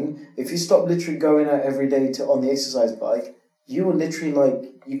running, if you stop literally going out every day on the exercise bike, you will literally,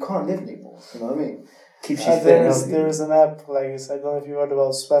 like, you can't live anymore. You know what I mean? Keeps you fit and healthy. There is an app like this. I don't know if you heard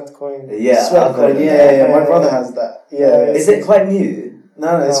about Sweatcoin. Yeah, Sweatcoin. Yeah. My brother has that. Yeah. Is it quite new?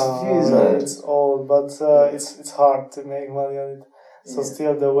 No, it's a few years old. It's old, but it's hard to make money on it. So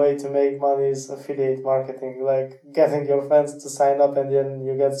still the way to make money is affiliate marketing, like getting your friends to sign up and then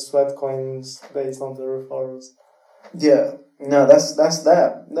you get Sweatcoins based on the referrals. Yeah. No, that's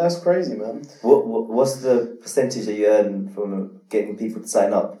that. That's crazy, man. What's the percentage that you earn from getting people to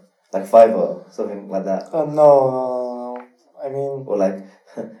sign up? Like $5 something like that? No. I mean... Or like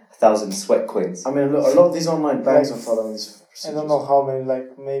 1,000 Sweatcoins. I mean, look, a lot of these online banks are following this I don't know how many,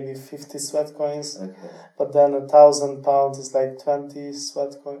 like maybe 50 sweat coins. Okay. But then £1,000 is like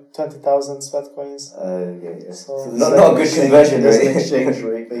 20,000 sweat coins. Yeah. So Not a good conversion There's an rate. exchange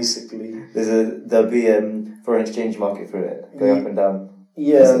rate, basically. There'll be foreign exchange market for it, going up and down.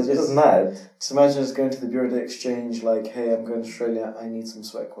 Yeah, It's mad. Just imagine us going to the Bureau de Exchange, like, hey, I'm going to Australia, I need some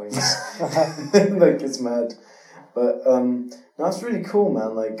sweat coins. Like, it's mad. But, no, it's really cool,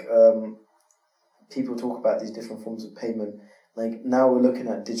 man. Like, people talk about these different forms of payment. Like, now we're looking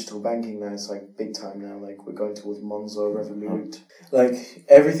at digital banking now. It's, like, big time now. Like, we're going towards Monzo, Revolut. Like,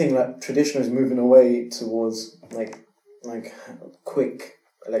 everything, like, traditional is moving away towards, like quick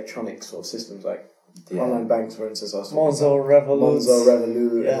electronic sort of systems, like, online banks, for instance, are Monzo,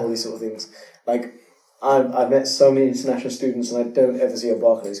 Revolut, and all these sort of things. Like, I've met so many international students, and I don't ever see a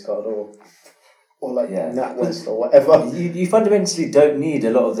Barclays card or NatWest or whatever. You fundamentally don't need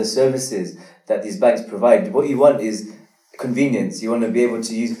a lot of the services that these banks provide. What you want is convenience. You want to be able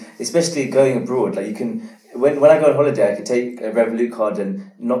to use, especially going abroad. Like, you can, when I go on holiday, I can take a Revolut card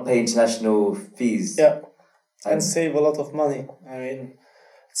and not pay international fees. Yeah, and save a lot of money. I mean,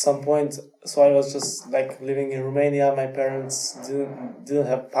 at some point, so I was just like living in Romania. My parents didn't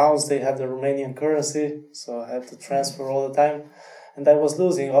have pounds; they had the Romanian currency, so I had to transfer all the time, and I was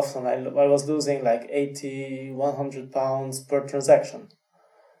losing often. I was losing like 80, 100 pounds per transaction.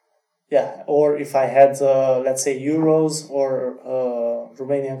 Yeah, or if I had let's say euros or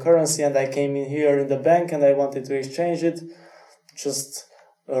Romanian currency, and I came in here in the bank and I wanted to exchange it, just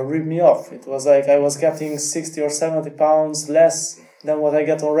rip me off. It was like I was getting 60 or 70 pounds less than what I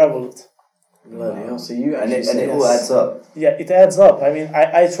get on Revolut. Bloody hell! So you And actually it all adds up. Yeah, it adds up. I mean,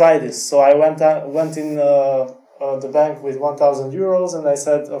 I tried this. So I went in the bank with 1,000 euros, and I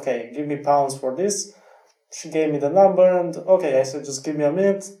said, okay, give me pounds for this. She gave me the number, and okay, I said, just give me a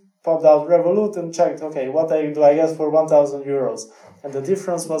minute. Popped out Revolut and checked, okay, what do I get for 1,000 euros? And the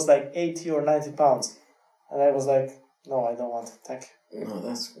difference was like 80 or 90 pounds. And I was like, no, I don't want it. Thank you. No,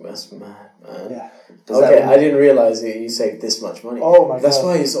 that's mad, man. Yeah. I didn't realize that you saved this much money. Oh my That's God.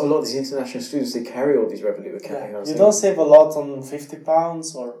 why a lot of these international students, they carry all these Revolut accounts. You don't save a lot on 50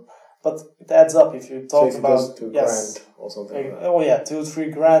 pounds, but it adds up if you talk so if about... it goes to grand or something like that. Oh yeah,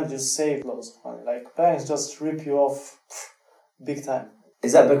 2-3 grand, you save loads of money. Like, banks just rip you off big time.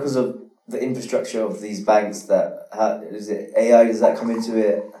 Is that because of the infrastructure of these banks is it AI, does that come into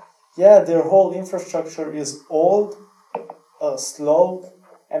it? Yeah, their whole infrastructure is old, slow,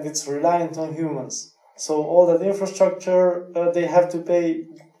 and it's reliant on humans. So all that infrastructure, they have to pay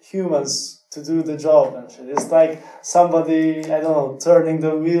humans to do the job and shit. It's like somebody, I don't know, turning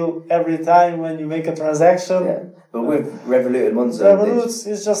the wheel every time when you make a transaction. Yeah. But with Revolut and Monzo, Revolut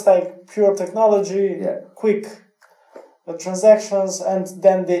is just like pure technology, quick transactions, and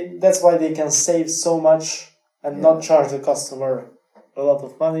then that's why they can save so much and not charge the customer a lot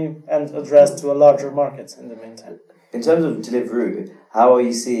of money and address to a larger market in the meantime. In terms of Deliveroo, how are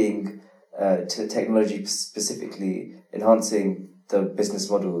you seeing technology specifically enhancing the business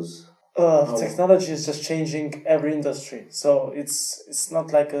models? Technology is just changing every industry. So it's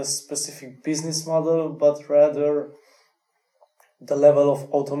not like a specific business model, but rather the level of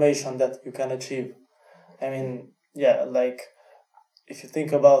automation that you can achieve. I mean, yeah, like if you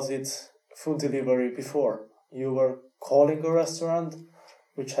think about it, food delivery before, you were calling a restaurant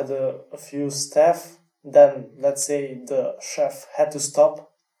which had a few staff. Then, let's say the chef had to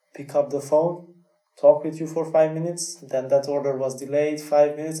stop, pick up the phone, talk with you for 5 minutes. Then that order was delayed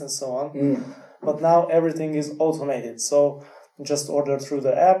 5 minutes and so on. But now everything is automated. So just order through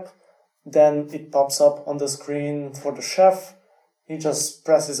the app. Then it pops up on the screen for the chef. He just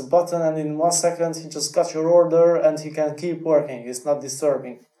presses a button and in 1 second he just got your order and he can keep working. It's not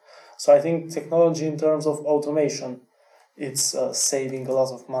disturbing. So I think technology in terms of automation, it's saving a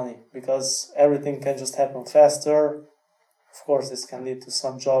lot of money because everything can just happen faster. Of course, this can lead to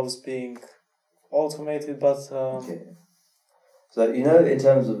some jobs being automated, but... Okay. So, in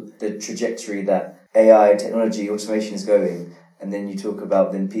terms of the trajectory that AI, technology, automation is going, and then you talk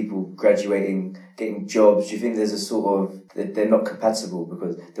about then people graduating, getting jobs, do you think there's a sort of... they're not compatible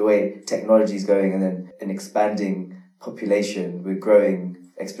because the way technology is going and then an expanding population, we're growing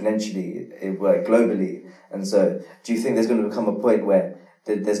exponentially globally, and so do you think there's going to become a point where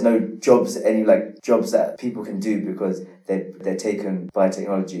there's no jobs that people can do because they're taken by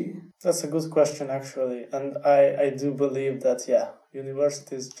technology? That's a good question actually, and I do believe that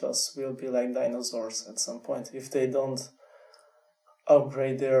universities just will be like dinosaurs at some point if they don't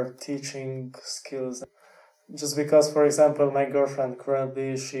upgrade their teaching skills. Just because, for example, my girlfriend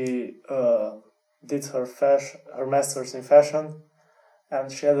currently she did her master's in fashion, and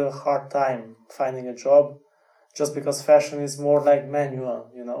she had a hard time finding a job. just because fashion is more like manual,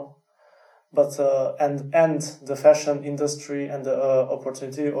 you know. But and the fashion industry and the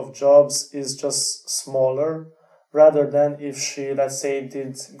opportunity of jobs is just smaller, rather than if she, let's say,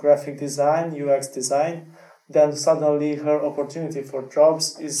 did graphic design, UX design, then suddenly her opportunity for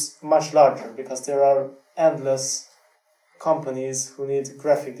jobs is much larger, because there are endless companies who need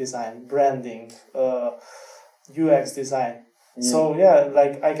graphic design, branding, UX design. So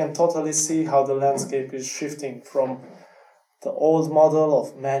like I can totally see how the landscape is shifting from the old model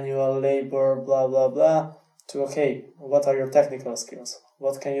of manual labor, blah blah blah, to okay, what are your technical skills?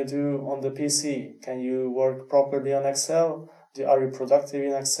 What can you do on the PC? Can you work properly on Excel? Are you productive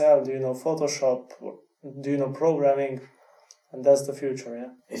in Excel? Do you know Photoshop? Do you know programming? And that's the future,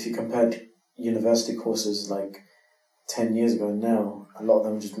 yeah. If you compared university courses like 10 years ago and now, a lot of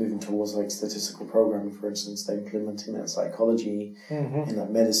them are just moving towards like statistical programming, for instance. They're implementing that in psychology, in like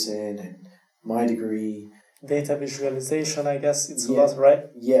medicine, and my degree. Data visualization, I guess it's a lot, right?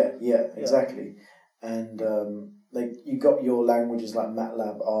 Yeah, exactly. And like you got your languages like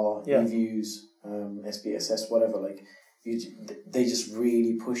MATLAB, R, eViews, SPSS, whatever. Like they just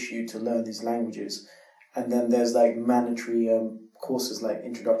really push you to learn these languages. And then there's like mandatory courses like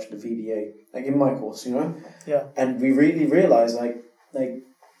Introduction to VBA, like in my course, you know? Yeah. And we really realize like,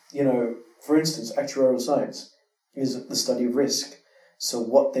 you know, for instance, actuarial science is the study of risk. So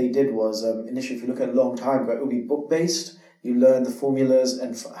what they did was, initially, if you look at a long time ago, it would be book-based. You learn the formulas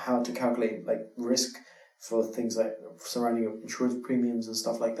and how to calculate like risk for things like surrounding insurance premiums and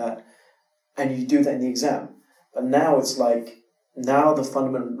stuff like that. And you do that in the exam. But now it's like, now the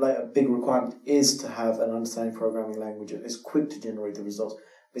fundamental, like a big requirement is to have an understanding programming language. It's quick to generate the results.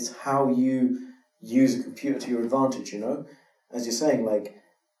 It's how you use a computer to your advantage, you know? As you're saying, like,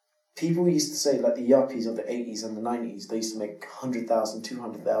 people used to say, like, the yuppies of the 80s and the 90s, they used to make 100,000,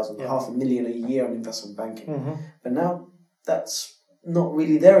 200,000, $500,000 a year on investment banking. But now that's not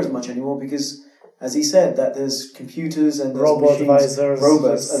really there as much anymore because, as he said, that there's computers and there's robot advisors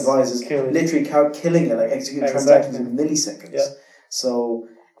literally killing it, like executing transactions in milliseconds. Yeah. So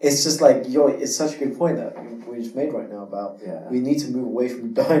it's just like, it's such a good point that we just made right now about we need to move away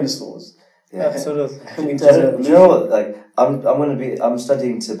from dinosaurs. Yeah, absolutely. Do you know what? Like, I'm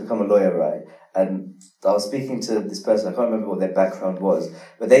studying to become a lawyer, right? And I was speaking to this person. I can't remember what their background was,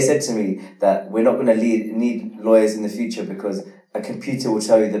 but they said to me that we're not going to need lawyers in the future because a computer will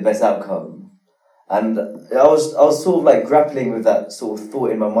tell you the best outcome. And I was sort of like grappling with that sort of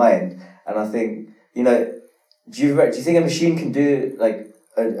thought in my mind. And I think, you know, do you think a machine can do like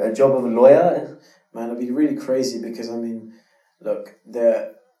a job of a lawyer? Man, it'd be really crazy because I mean, look,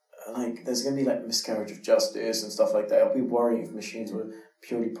 there's going to be like miscarriage of justice and stuff like that. I'll be worrying if machines were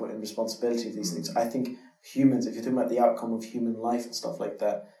purely put in responsibility of these things. I think humans, if you're talking about the outcome of human life and stuff like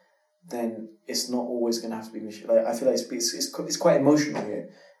that, then it's not always going to have to be machine. Like, I feel like it's quite emotional here.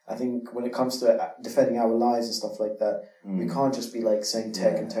 I think when it comes to defending our lives and stuff like that, we can't just be like saying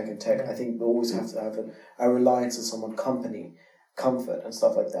tech and tech and tech. I think we always have to have a reliance on someone, company, comfort and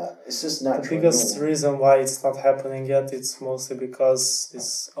stuff like that. It's just natural. The biggest reason why it's not happening yet, it's mostly because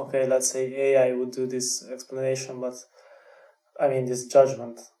it's okay, let's say AI would do this explanation, but I mean this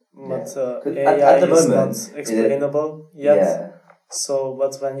judgment. But AI at the is not explainable yet. Yeah. So,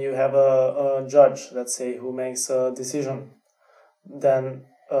 but when you have a judge, let's say, who makes a decision, then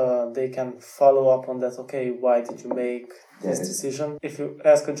they can follow up on that. Okay, why did you make this decision? If you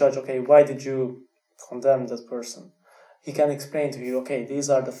ask a judge, okay, why did you condemn that person? He can explain to you, okay, these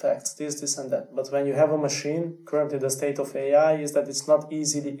are the facts, this and that. But when you have a machine, currently the state of AI is that it's not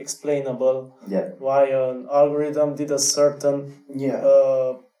easily explainable why an algorithm did a certain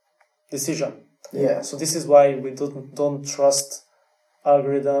decision. Yeah. So this is why we don't trust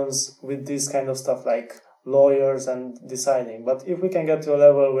algorithms with this kind of stuff like lawyers and deciding. But if we can get to a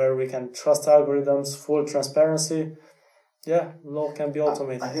level where we can trust algorithms, full transparency, law can be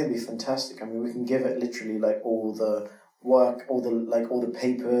automated. I think it'd be fantastic. I mean, we can give it literally like all the work, all the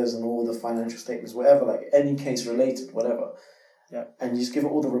papers and all the financial statements, whatever, like any case related, whatever. Yeah. And you just give it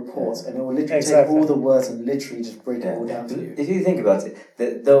all the reports and it will literally take all the words and literally just break it all down to you. If you think about it,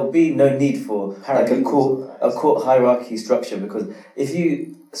 there'll be no need for like a court hierarchy structure, because if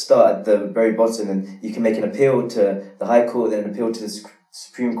you start at the very bottom and you can make an appeal to the High Court, then an appeal to the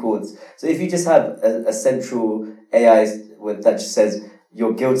Supreme Courts. So if you just have a central AI that just says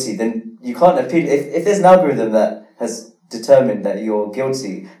you're guilty, then you can't appeal. If there's an algorithm that has determined that you're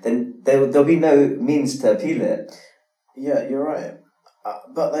guilty, then there'll be no means to appeal it. Yeah, you're right.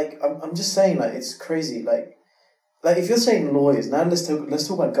 But like, I'm just saying, like, it's crazy. Like, like if you're saying lawyers, now let's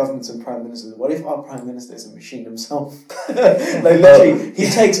talk about governments and prime ministers. What if our prime minister is a machine himself? Like literally, he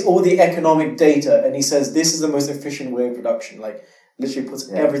takes all the economic data and he says this is the most efficient way of production. Like literally puts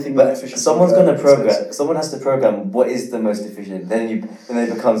everything in efficiency. Someone's gonna program. Someone has to program what is the most efficient. Then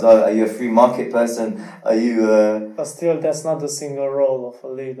it becomes, oh, are you a free market person? Are you? But still, that's not the single role of a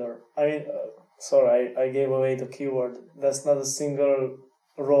leader. I mean, sorry, I gave away the keyword. That's not a single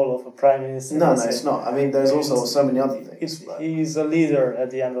role of a prime minister. No, it's not. I mean, there's also so many other things. He's a leader at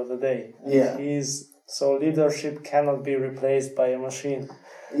the end of the day. Yeah. So leadership cannot be replaced by a machine.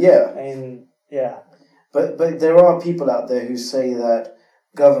 Yeah. But there are people out there who say that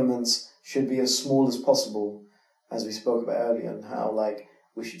governments should be as small as possible, as we spoke about earlier, and how like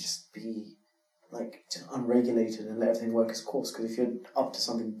we should just be like just unregulated and let everything work its course. Because if you're up to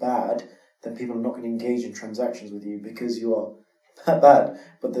something bad, then people are not going to engage in transactions with you because you are bad.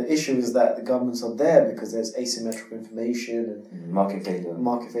 But the issue is that the governments are there because there's asymmetrical information and Market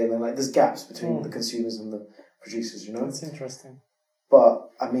failure, and like there's gaps between the consumers and the producers. You know, it's interesting. But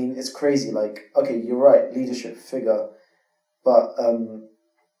I mean, it's crazy. Like, okay, you're right, leadership figure, but I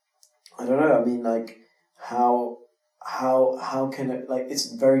don't know. I mean, like, how can it? Like,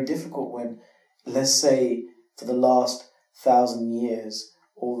 it's very difficult when, let's say, for the last 1,000 years,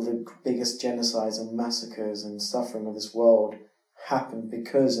 all the biggest genocides and massacres and suffering of this world happened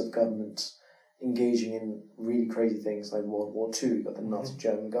because of governments engaging in really crazy things like World War II. You got the Nazi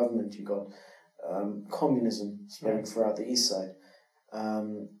German government. You got communism spreading throughout the East Side.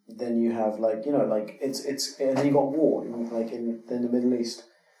 Then you have like it's and then you got war in the Middle East.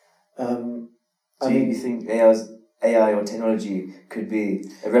 You think AI or technology could be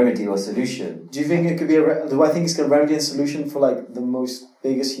a remedy or solution? Do you think it could be do I think it's a remedy and solution for like the most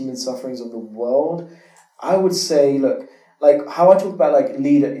biggest human sufferings of the world? I would say, look, like how I talk about like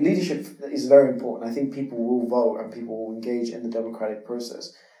leadership is very important. I think people will vote and people will engage in the democratic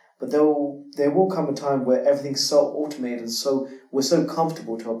process. But there will come a time where everything's so automated and we're so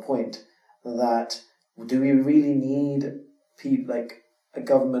comfortable to a point that do we really need like a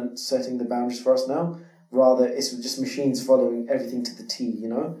government setting the boundaries for us now? Rather, it's just machines following everything to the T, you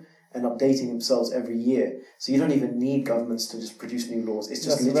know, and updating themselves every year. So you don't even need governments to just produce new laws. It's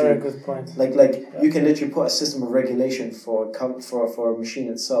just That's literally a very good point. You can literally put a system of regulation for a machine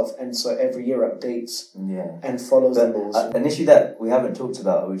itself, and so every year updates and follows the laws. An issue that we haven't talked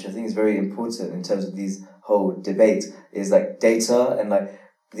about, which I think is very important in terms of these whole debate, is like data and like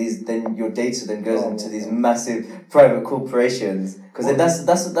your data then goes into these massive private corporations, because then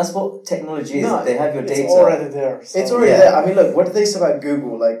that's what technology is. They have your data. It's already there. So. It's already there. I mean, look, what do they say about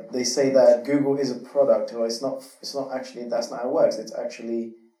Google? Like they say that Google is a product, or it's not actually. That's not how it works. It's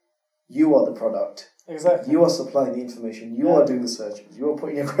actually you are the product. Exactly. You are supplying the information. You are doing the searches. You are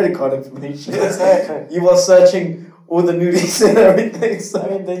putting your credit card information. Exactly. You are searching all the nudies and everything. So. I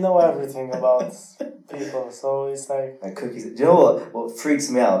mean, they know everything about people, so it's like cookies. Do you know what freaks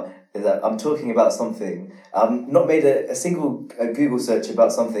me out is that I'm talking about something. I've not made a single Google search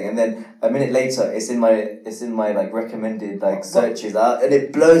about something, and then a minute later, it's in my like recommended like searches, and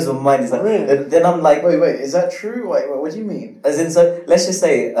it blows my mind. It's like really? Then I'm like, wait, is that true? Wait, what do you mean? As in, so let's just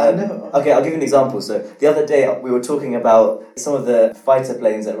say, okay, I'll give you an example. So the other day we were talking about some of the fighter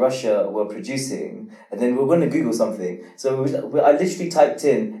planes that Russia were producing, and then we were going to Google something. So I literally typed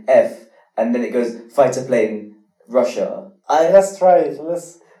in F, and then it goes fighter plane Russia. Let's try it.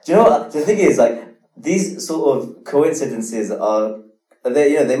 Do you know what the thing is? Like these sort of coincidences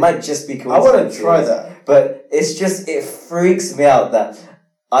they might just be coincidences. I want to try that, but it freaks me out that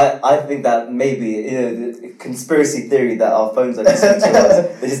I think that maybe the conspiracy theory that our phones are listening to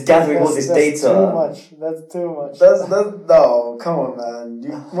us. They're just gathering all this data. That's too much. That's no. Come on, man.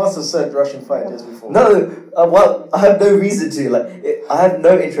 You must have said Russian fighters before. No, well, I have no reason to. I have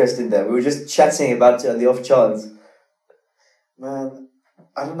no interest in them. We were just chatting about it on the off chance. Man,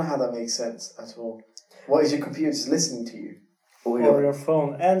 I don't know how that makes sense at all. What is your computer just listening to you? Or your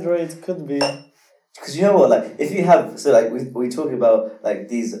phone. Android could be. Because you know what, like, if you have, so like, we talk about, like,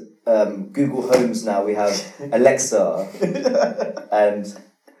 these Google Homes now, we have Alexa, and,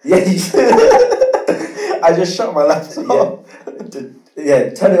 I just shut my laptop. Turn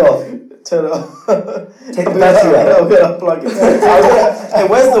it off. Take the battery out. I'm going to unplug it. Hey,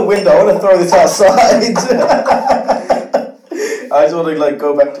 where's the window? I want to throw this outside. I just want to, like,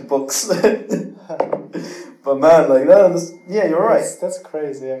 go back to books. But man, like you're right. That's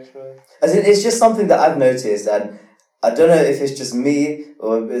crazy, actually. As in, it's just something that I've noticed, and I don't know if it's just me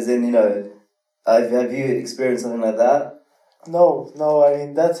or as in have you experienced something like that? No. I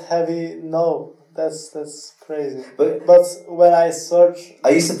mean that's heavy. No, That's crazy. But when I search,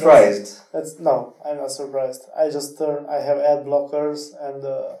 are you surprised? No, I'm not surprised. I have ad blockers and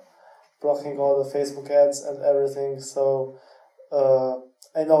blocking all the Facebook ads and everything. So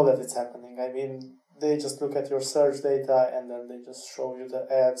I know that it's happening. I mean, they just look at your search data and then they just show you the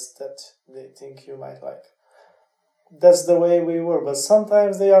ads that they think you might like. That's the way we were, but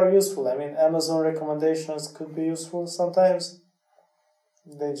sometimes they are useful. I mean, Amazon recommendations could be useful sometimes.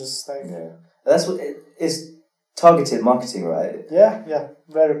 They just That's what it's targeted marketing, right? Yeah,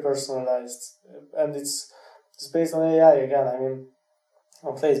 very personalized, and it's based on AI again. I mean,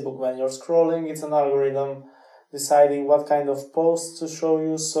 on Facebook, when you're scrolling, it's an algorithm deciding what kind of posts to show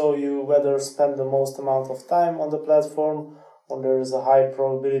you, so you whether spend the most amount of time on the platform, or there is a high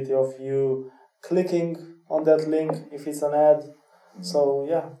probability of you clicking on that link if it's an ad. So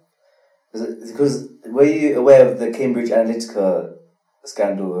yeah. Because were you aware of the Cambridge Analytica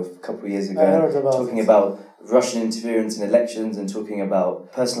scandal a couple of years ago? I heard about talking about Russian interference in elections and talking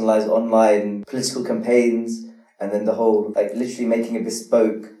about personalized online political campaigns, and then the whole literally making a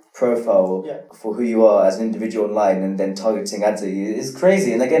bespoke profile for who you are as an individual online and then targeting ads at you. It's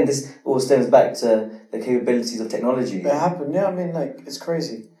crazy. And again, this all stems back to the capabilities of technology. It happened, yeah. I mean, it's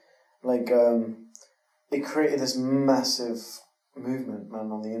crazy. It created this massive movement,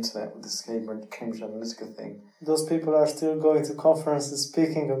 man, on the internet with this Cambridge Analytica thing. Those people are still going to conferences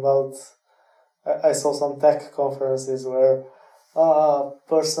speaking about... I saw some tech conferences where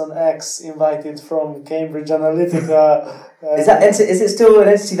person X invited from Cambridge Analytica. Is it still an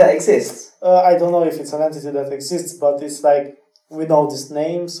entity that exists? I don't know if it's an entity that exists, but it's we know this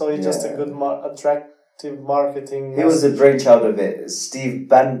name, so it's just a good attractive marketing. Who was the brainchild of it? Steve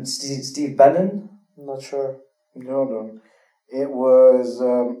Bannon? I'm not sure. Hold on. It was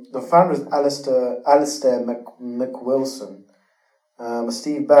the founder is Alistair McWilson.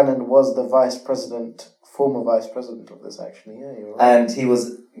 Steve Bannon was the former vice president of this, actually. Yeah, you're right. And he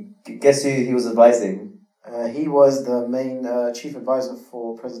was, guess who he was advising? He was the main chief advisor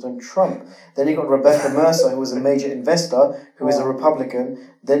for President Trump. Then you got Rebecca Mercer, who was a major investor, who is a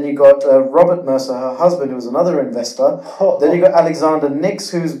Republican. Then you got Robert Mercer, her husband, who was another investor. Then you got Alexander Nix,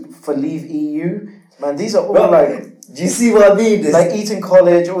 who's for Leave EU. Man, these are all do you see what I mean? Eton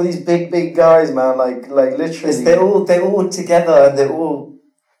College, all these big guys, man. Literally, they're all together and they're all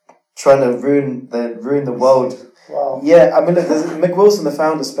trying to ruin the world. Wow. Yeah, I mean, look, McWilson, the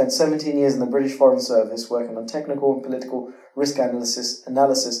founder, spent 17 years in the British Foreign Service working on technical and political risk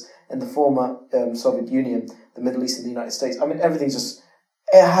analysis in the former Soviet Union, the Middle East, and the United States. I mean,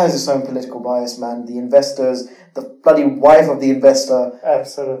 it has its own political bias, man. The investors, the bloody wife of the investor,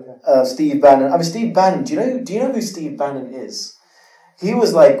 absolutely. Steve Bannon. I mean, Steve Bannon. Do you know who Steve Bannon is? He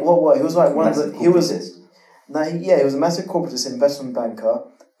was what? He was one of the. He was a massive corporatist investment banker.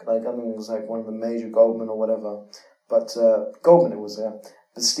 I think it was one of the major Goldman or whatever. But Goldman it was, yeah.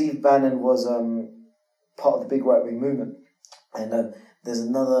 But Steve Bannon was part of the big right-wing movement. And there's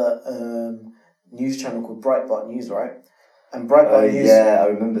another news channel called Breitbart News, right? And Breitbart News... yeah, I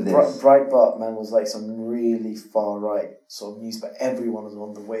remember this. Breitbart, man, was some really far-right sort of news, but everyone was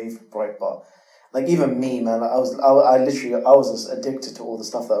on the wave of Breitbart. Even me, man, I was just addicted to all the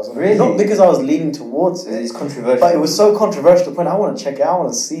stuff that was on. Really? Not because I was leaning towards it. It's controversial. But it was so controversial to the point I want to check it out, I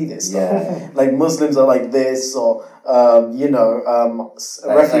want to see this. Yeah. Muslims are like this, or,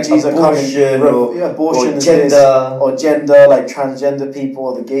 refugees are coming, abortion is gender. this, or gender, transgender people,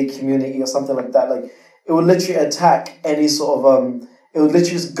 or the gay community, or something like that. It would literally attack any sort of, it would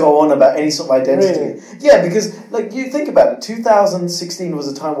literally just go on about any sort of identity. Really? Yeah, because, you think about it, 2016 was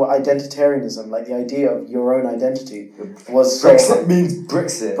a time where identitarianism, the idea of your own identity, was... Brexit means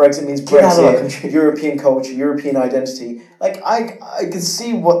Brexit. Brexit means Brexit, European culture, European identity. I could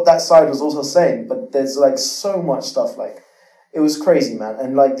see what that side was also saying, but there's, so much stuff, it was crazy, man.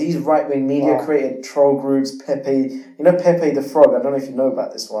 And, these right-wing media created troll groups, Pepe... You know Pepe the Frog? I don't know if you know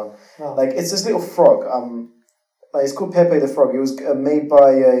about this one. No. It's this little frog, it's called Pepe the Frog. It was made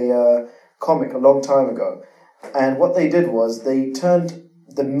by a comic a long time ago. And what they did was they turned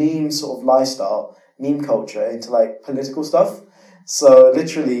the meme sort of lifestyle, meme culture, into political stuff. So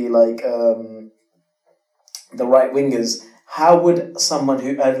literally the right-wingers, how would someone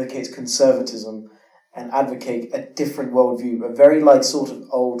who advocates conservatism and advocate a different worldview, a very sort of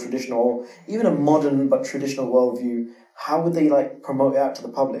old traditional, even a modern but traditional worldview, how would they promote it out to the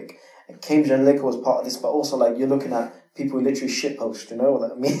public? Cambridge Analytica was part of this, but also you're looking at people who literally shitpost. You know what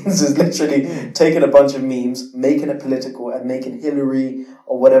that means? Is literally taking a bunch of memes, making it political, and making Hillary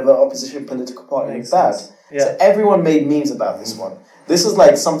or whatever opposition political party look bad. Yeah. So everyone made memes about this one. This is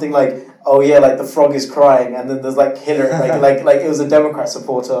something oh yeah, like the frog is crying, and then there's like Hillary, like it was a Democrat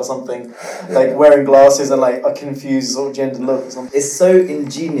supporter or something, like wearing glasses and like a confused sort of gender look or something. It's so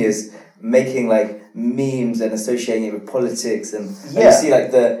ingenious making like memes and associating it with politics, and you see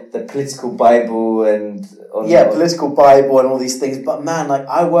like the political Bible and political Bible and all these things. But man, like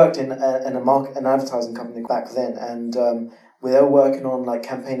I worked in an advertising company back then, and we were working on like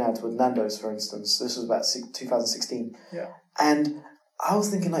campaign ads with Nando's, for instance. This was about 2016. Yeah. And I was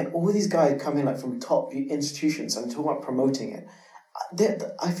thinking like all these guys come in like from top institutions and talk about promoting it.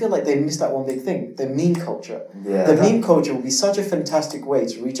 I feel like they missed out one big thing: the meme culture. Yeah. The meme culture would be such a fantastic way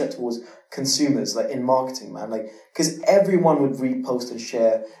to reach out towards consumers, like in marketing, man. Like, because everyone would repost and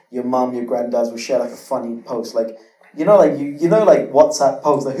share. Your mum, your granddads would share like a funny post, like like like WhatsApp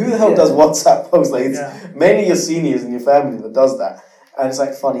posts. Like, who the hell does WhatsApp posts? Like, it's mainly your seniors and your family that does that, and it's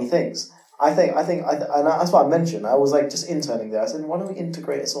like funny things. I think, and that's what I mentioned. I was like just interning there. I said, why don't we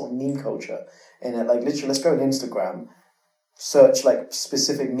integrate a sort of meme culture in it? Like, literally, let's go on Instagram, search like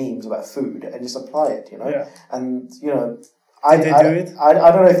specific memes about food, and just apply it. Yeah. And Did they do it? I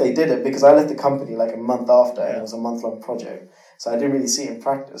don't know if they did it, because I left the company like a month after, and it was a month-long project, so I didn't really see it in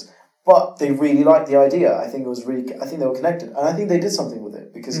practice. But they really liked the idea. I think they were connected, and I think they did something with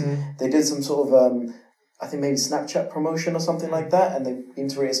it, because they did some sort of I think maybe Snapchat promotion or something like that, and they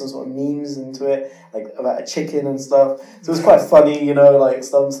integrated some sort of memes into it, like about a chicken and stuff. So it was quite funny, like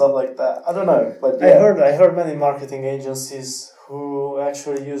stuff like that. I don't know, but yeah. I heard many marketing agencies who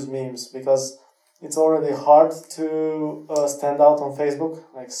actually use memes, because it's already hard to stand out on Facebook,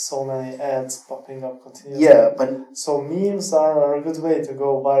 like so many ads popping up continuously. Yeah, but so memes are a good way to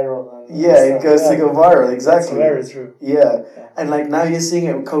go viral. It goes to go viral, exactly. That's very true. Yeah, and like now you're seeing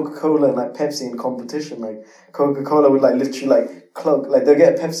it with Coca-Cola and like Pepsi in competition. Like Coca-Cola would like literally like cloak, like they'll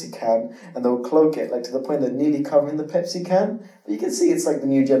get a Pepsi can and they'll cloak it like to the point they're nearly covering the Pepsi can. But you can see it's like the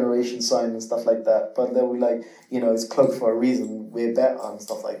new generation sign and stuff like that. But they will like, it's cloaked for a reason. We're better and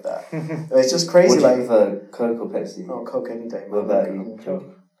stuff like that. It's just crazy. What do you prefer, Coke or Pepsi? Oh, Coke any day, man. What about you?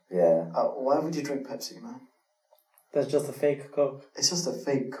 Coke. Yeah. Why would you drink Pepsi, man? That's just a fake Coke. It's just a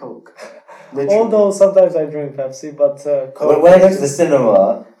fake Coke. Although sometimes I drink Pepsi, but Coke. When I go to the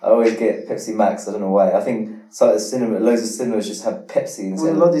cinema, I always get Pepsi Max. I don't know why. I think loads of cinemas just have Pepsi instead.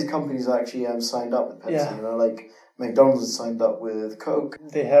 Well, a lot of these companies are actually signed up with Pepsi. Yeah. Like McDonald's is signed up with Coke.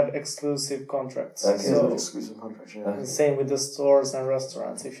 They have exclusive contracts. Okay. So exclusive contracts. Yeah. And same with the stores and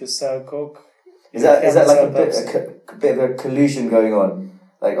restaurants. If you sell Coke, Is that like a bit of a collusion going on?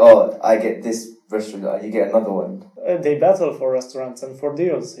 Like, I get this restaurant, you get another one. They battle for restaurants and for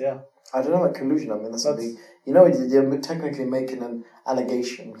deals. Yeah. I don't know what collusion. I mean, that's something. They're technically making an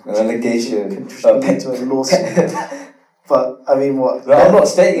allegation. An allegation. Contributing to a lawsuit. But I mean, what? No, I'm not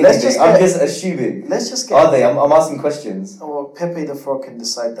stating anything. I'm just assuming. Let's just get. Are they? I'm asking questions. Oh, well, Pepe the Frog can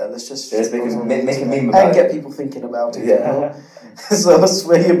decide that. Let's just make a meme about it. And get people thinking about it. Yeah. So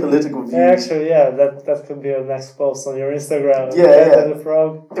sway your political views. Actually, that could be a next post on your Instagram. Yeah. The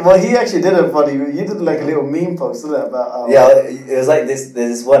Frog. Well, he actually did a funny. You did like a little meme post, didn't it? About it was like this.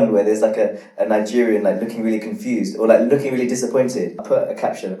 There's this one where there's like a Nigerian like looking really confused or like looking really disappointed. I put a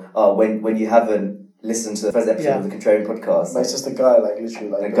caption. When you haven't listened to the first episode of the Contrarian Podcast. But it's just a guy like literally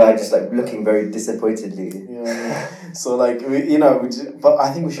like a guy just like looking very disappointedly. Yeah. So like but I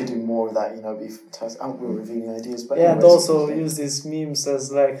think we should do more of that. Be fantastic. We're revealing ideas, but and also use these memes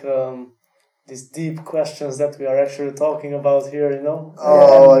as like these deep questions that we are actually talking about here.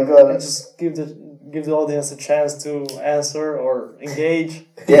 Oh my god! And just give the audience a chance to answer or engage.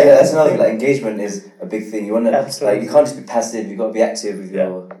 Yeah, that's another thing. Like engagement is a big thing. You want to like you can't just be passive. You've got to be active with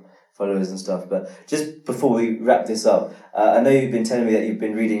your followers and stuff. But just before we wrap this up, I know you've been telling me that you've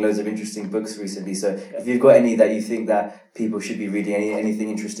been reading loads of interesting books recently. So if you've got any that you think that people should be reading, anything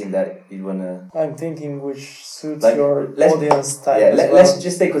interesting that you'd want to... I'm thinking which suits your audience type. Yeah, let's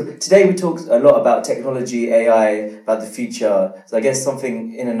just say, because today we talked a lot about technology, AI, about the future. So I guess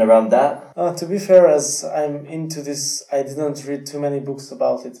something in and around that. To be fair, as I'm into this, I didn't read too many books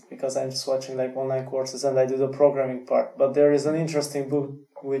about it because I'm just watching like online courses and I do the programming part. But there is an interesting book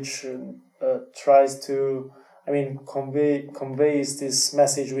which tries to, conveys this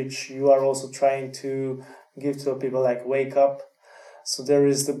message which you are also trying to give to people, like wake up. So there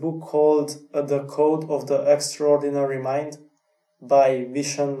is the book called The Code of the Extraordinary Mind by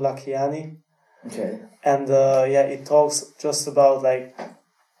Vishen Lakhiani. Okay. And it talks just about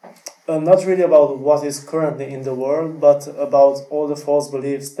not really about what is currently in the world, but about all the false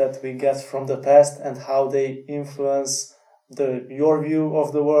beliefs that we get from the past and how they influence your view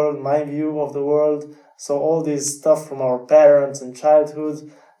of the world, my view of the world. So all this stuff from our parents and childhood,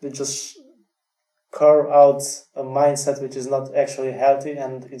 they just carve out a mindset which is not actually healthy,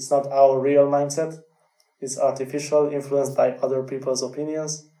 and it's not our real mindset. It's artificial, influenced by other people's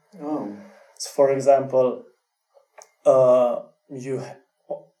opinions. Oh. So for example, the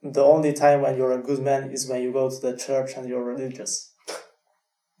only time when you're a good man is when you go to the church and you're religious.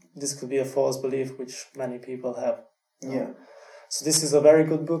 This could be a false belief which many people have. Yeah. So this is a very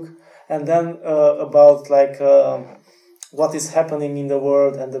good book. And then about what is happening in the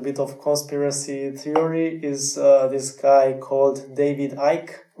world and a bit of conspiracy theory is this guy called David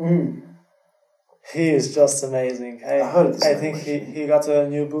Icke. Mm. He is just amazing. I think he got a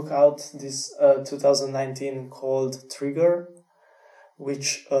new book out this 2019 called Trigger,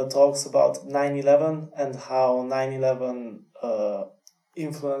 which talks about 9/11 and how 9/11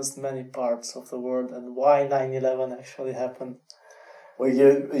 influenced many parts of the world and why 9/11 actually happened. Well,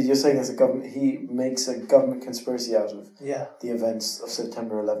 you're saying as a government, he makes a government conspiracy out of the events of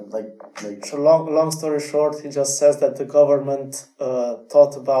September 11th. So long story short, he just says that the government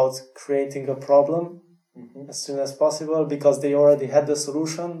thought about creating a problem as soon as possible because they already had the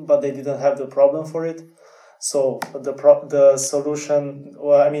solution, but they didn't have the problem for it. So the solution,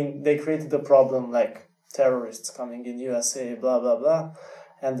 they created the problem like terrorists coming in USA, blah, blah, blah.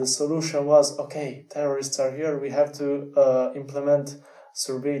 And the solution was, okay, terrorists are here, we have to implement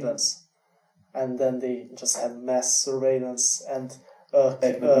surveillance. And then they just had mass surveillance and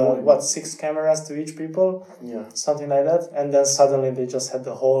 6 cameras to each people? Yeah. Something like that. And then suddenly they just had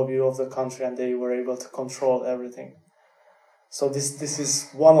the whole view of the country and they were able to control everything. So this is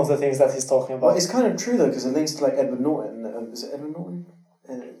one of the things that he's talking about. Well, it's kind of true though, because it links to Edward Norton. Is it Edward Norton?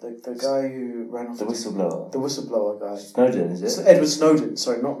 The guy who ran off... The whistleblower. The whistleblower guy. Snowden, is it? Edward Snowden.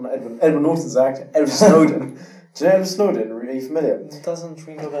 Sorry, not Edward. Edward Norton's the actor. Edward Snowden. Do you know Edward Snowden? Are you familiar? It doesn't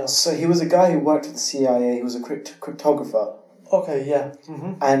ring a bell. So he was a guy who worked for the CIA. He was a cryptographer. Okay, yeah.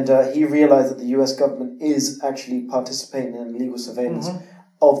 Mm-hmm. And he realized that the US government is actually participating in illegal surveillance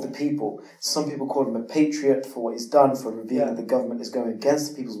of the people. Some people call him a patriot for what he's done, for revealing that the government is going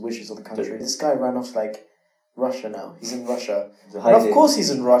against the people's wishes of the country. This guy ran off to Russia now. He's in Russia. And of course he's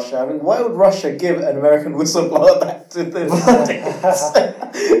in Russia. I mean, why would Russia give an American whistleblower back to the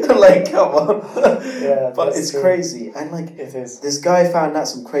come on. Yeah, but it's true. Crazy. And it is. This guy found out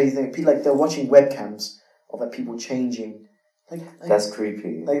some crazy thing. They're watching webcams of people changing. That's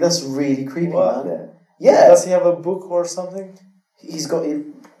creepy. That's really creepy, what? man. Yeah. Does he have a book or something? He's got it.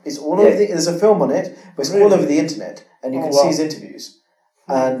 It's all over there's a film on it, but it's all over the internet, and you can see his interviews.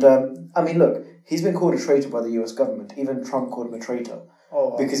 And look, he's been called a traitor by the US government. Even Trump called him a traitor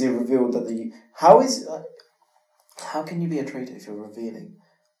because he revealed that how can you be a traitor if you're revealing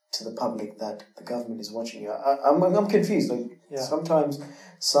to the public that the government is watching you? I'm confused. Sometimes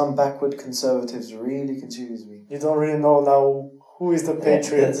some backward conservatives really confuse me. You don't really know now who is the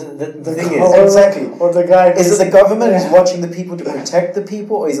patriot. The thing is, exactly. Or the guy. Is it the government who's watching the people to protect the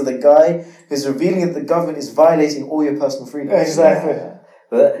people, or is it the guy who's revealing that the government is violating all your personal freedoms? Exactly.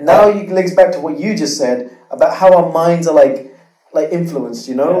 But now it links back to what you just said about how our minds are influenced.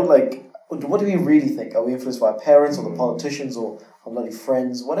 What do we really think? Are we influenced by our parents or the politicians or our bloody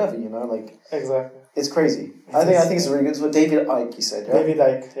friends? Whatever, Exactly. It's crazy. I think it's really good. It's what David Icke, you said, yeah? David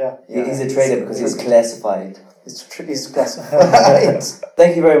Icke, yeah. He's a traitor because he's classified. He's classified.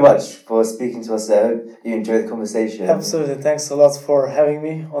 Thank you very much for speaking to us. I hope you enjoyed the conversation. Absolutely. Thanks a lot for having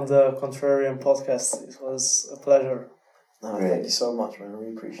me on the Contrarian Podcast. It was a pleasure. No, thank you so much, man. I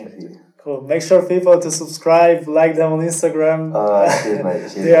really appreciate it. Cool. Make sure people to subscribe, like them on Instagram. Cheers, mate.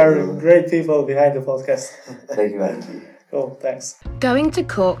 Cheers, they are great people behind the podcast. Thank you, mate. Cool, thanks. Going to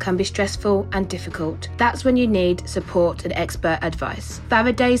court can be stressful and difficult. That's when you need support and expert advice.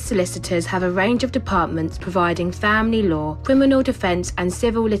 Faraday's solicitors have a range of departments providing family law, criminal defence and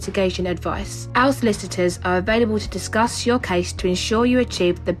civil litigation advice. Our solicitors are available to discuss your case to ensure you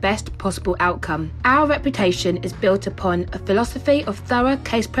achieve the best possible outcome. Our reputation is built upon a philosophy of thorough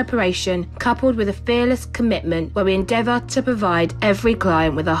case preparation coupled with a fearless commitment where we endeavour to provide every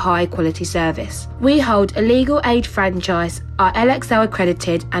client with a high quality service. We hold a legal aid franchise, are LXL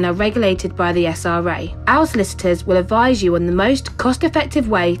accredited and are regulated by the SRA. Our solicitors will advise you on the most cost-effective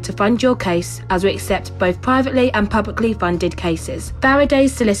way to fund your case, as we accept both privately and publicly funded cases.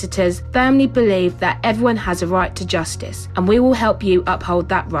 Faraday's solicitors firmly believe that everyone has a right to justice, and we will help you uphold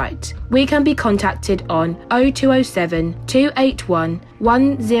that right. We can be contacted on 0207 281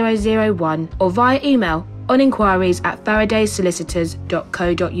 1001 or via email on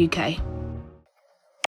inquiries@faradaysolicitors.co.uk.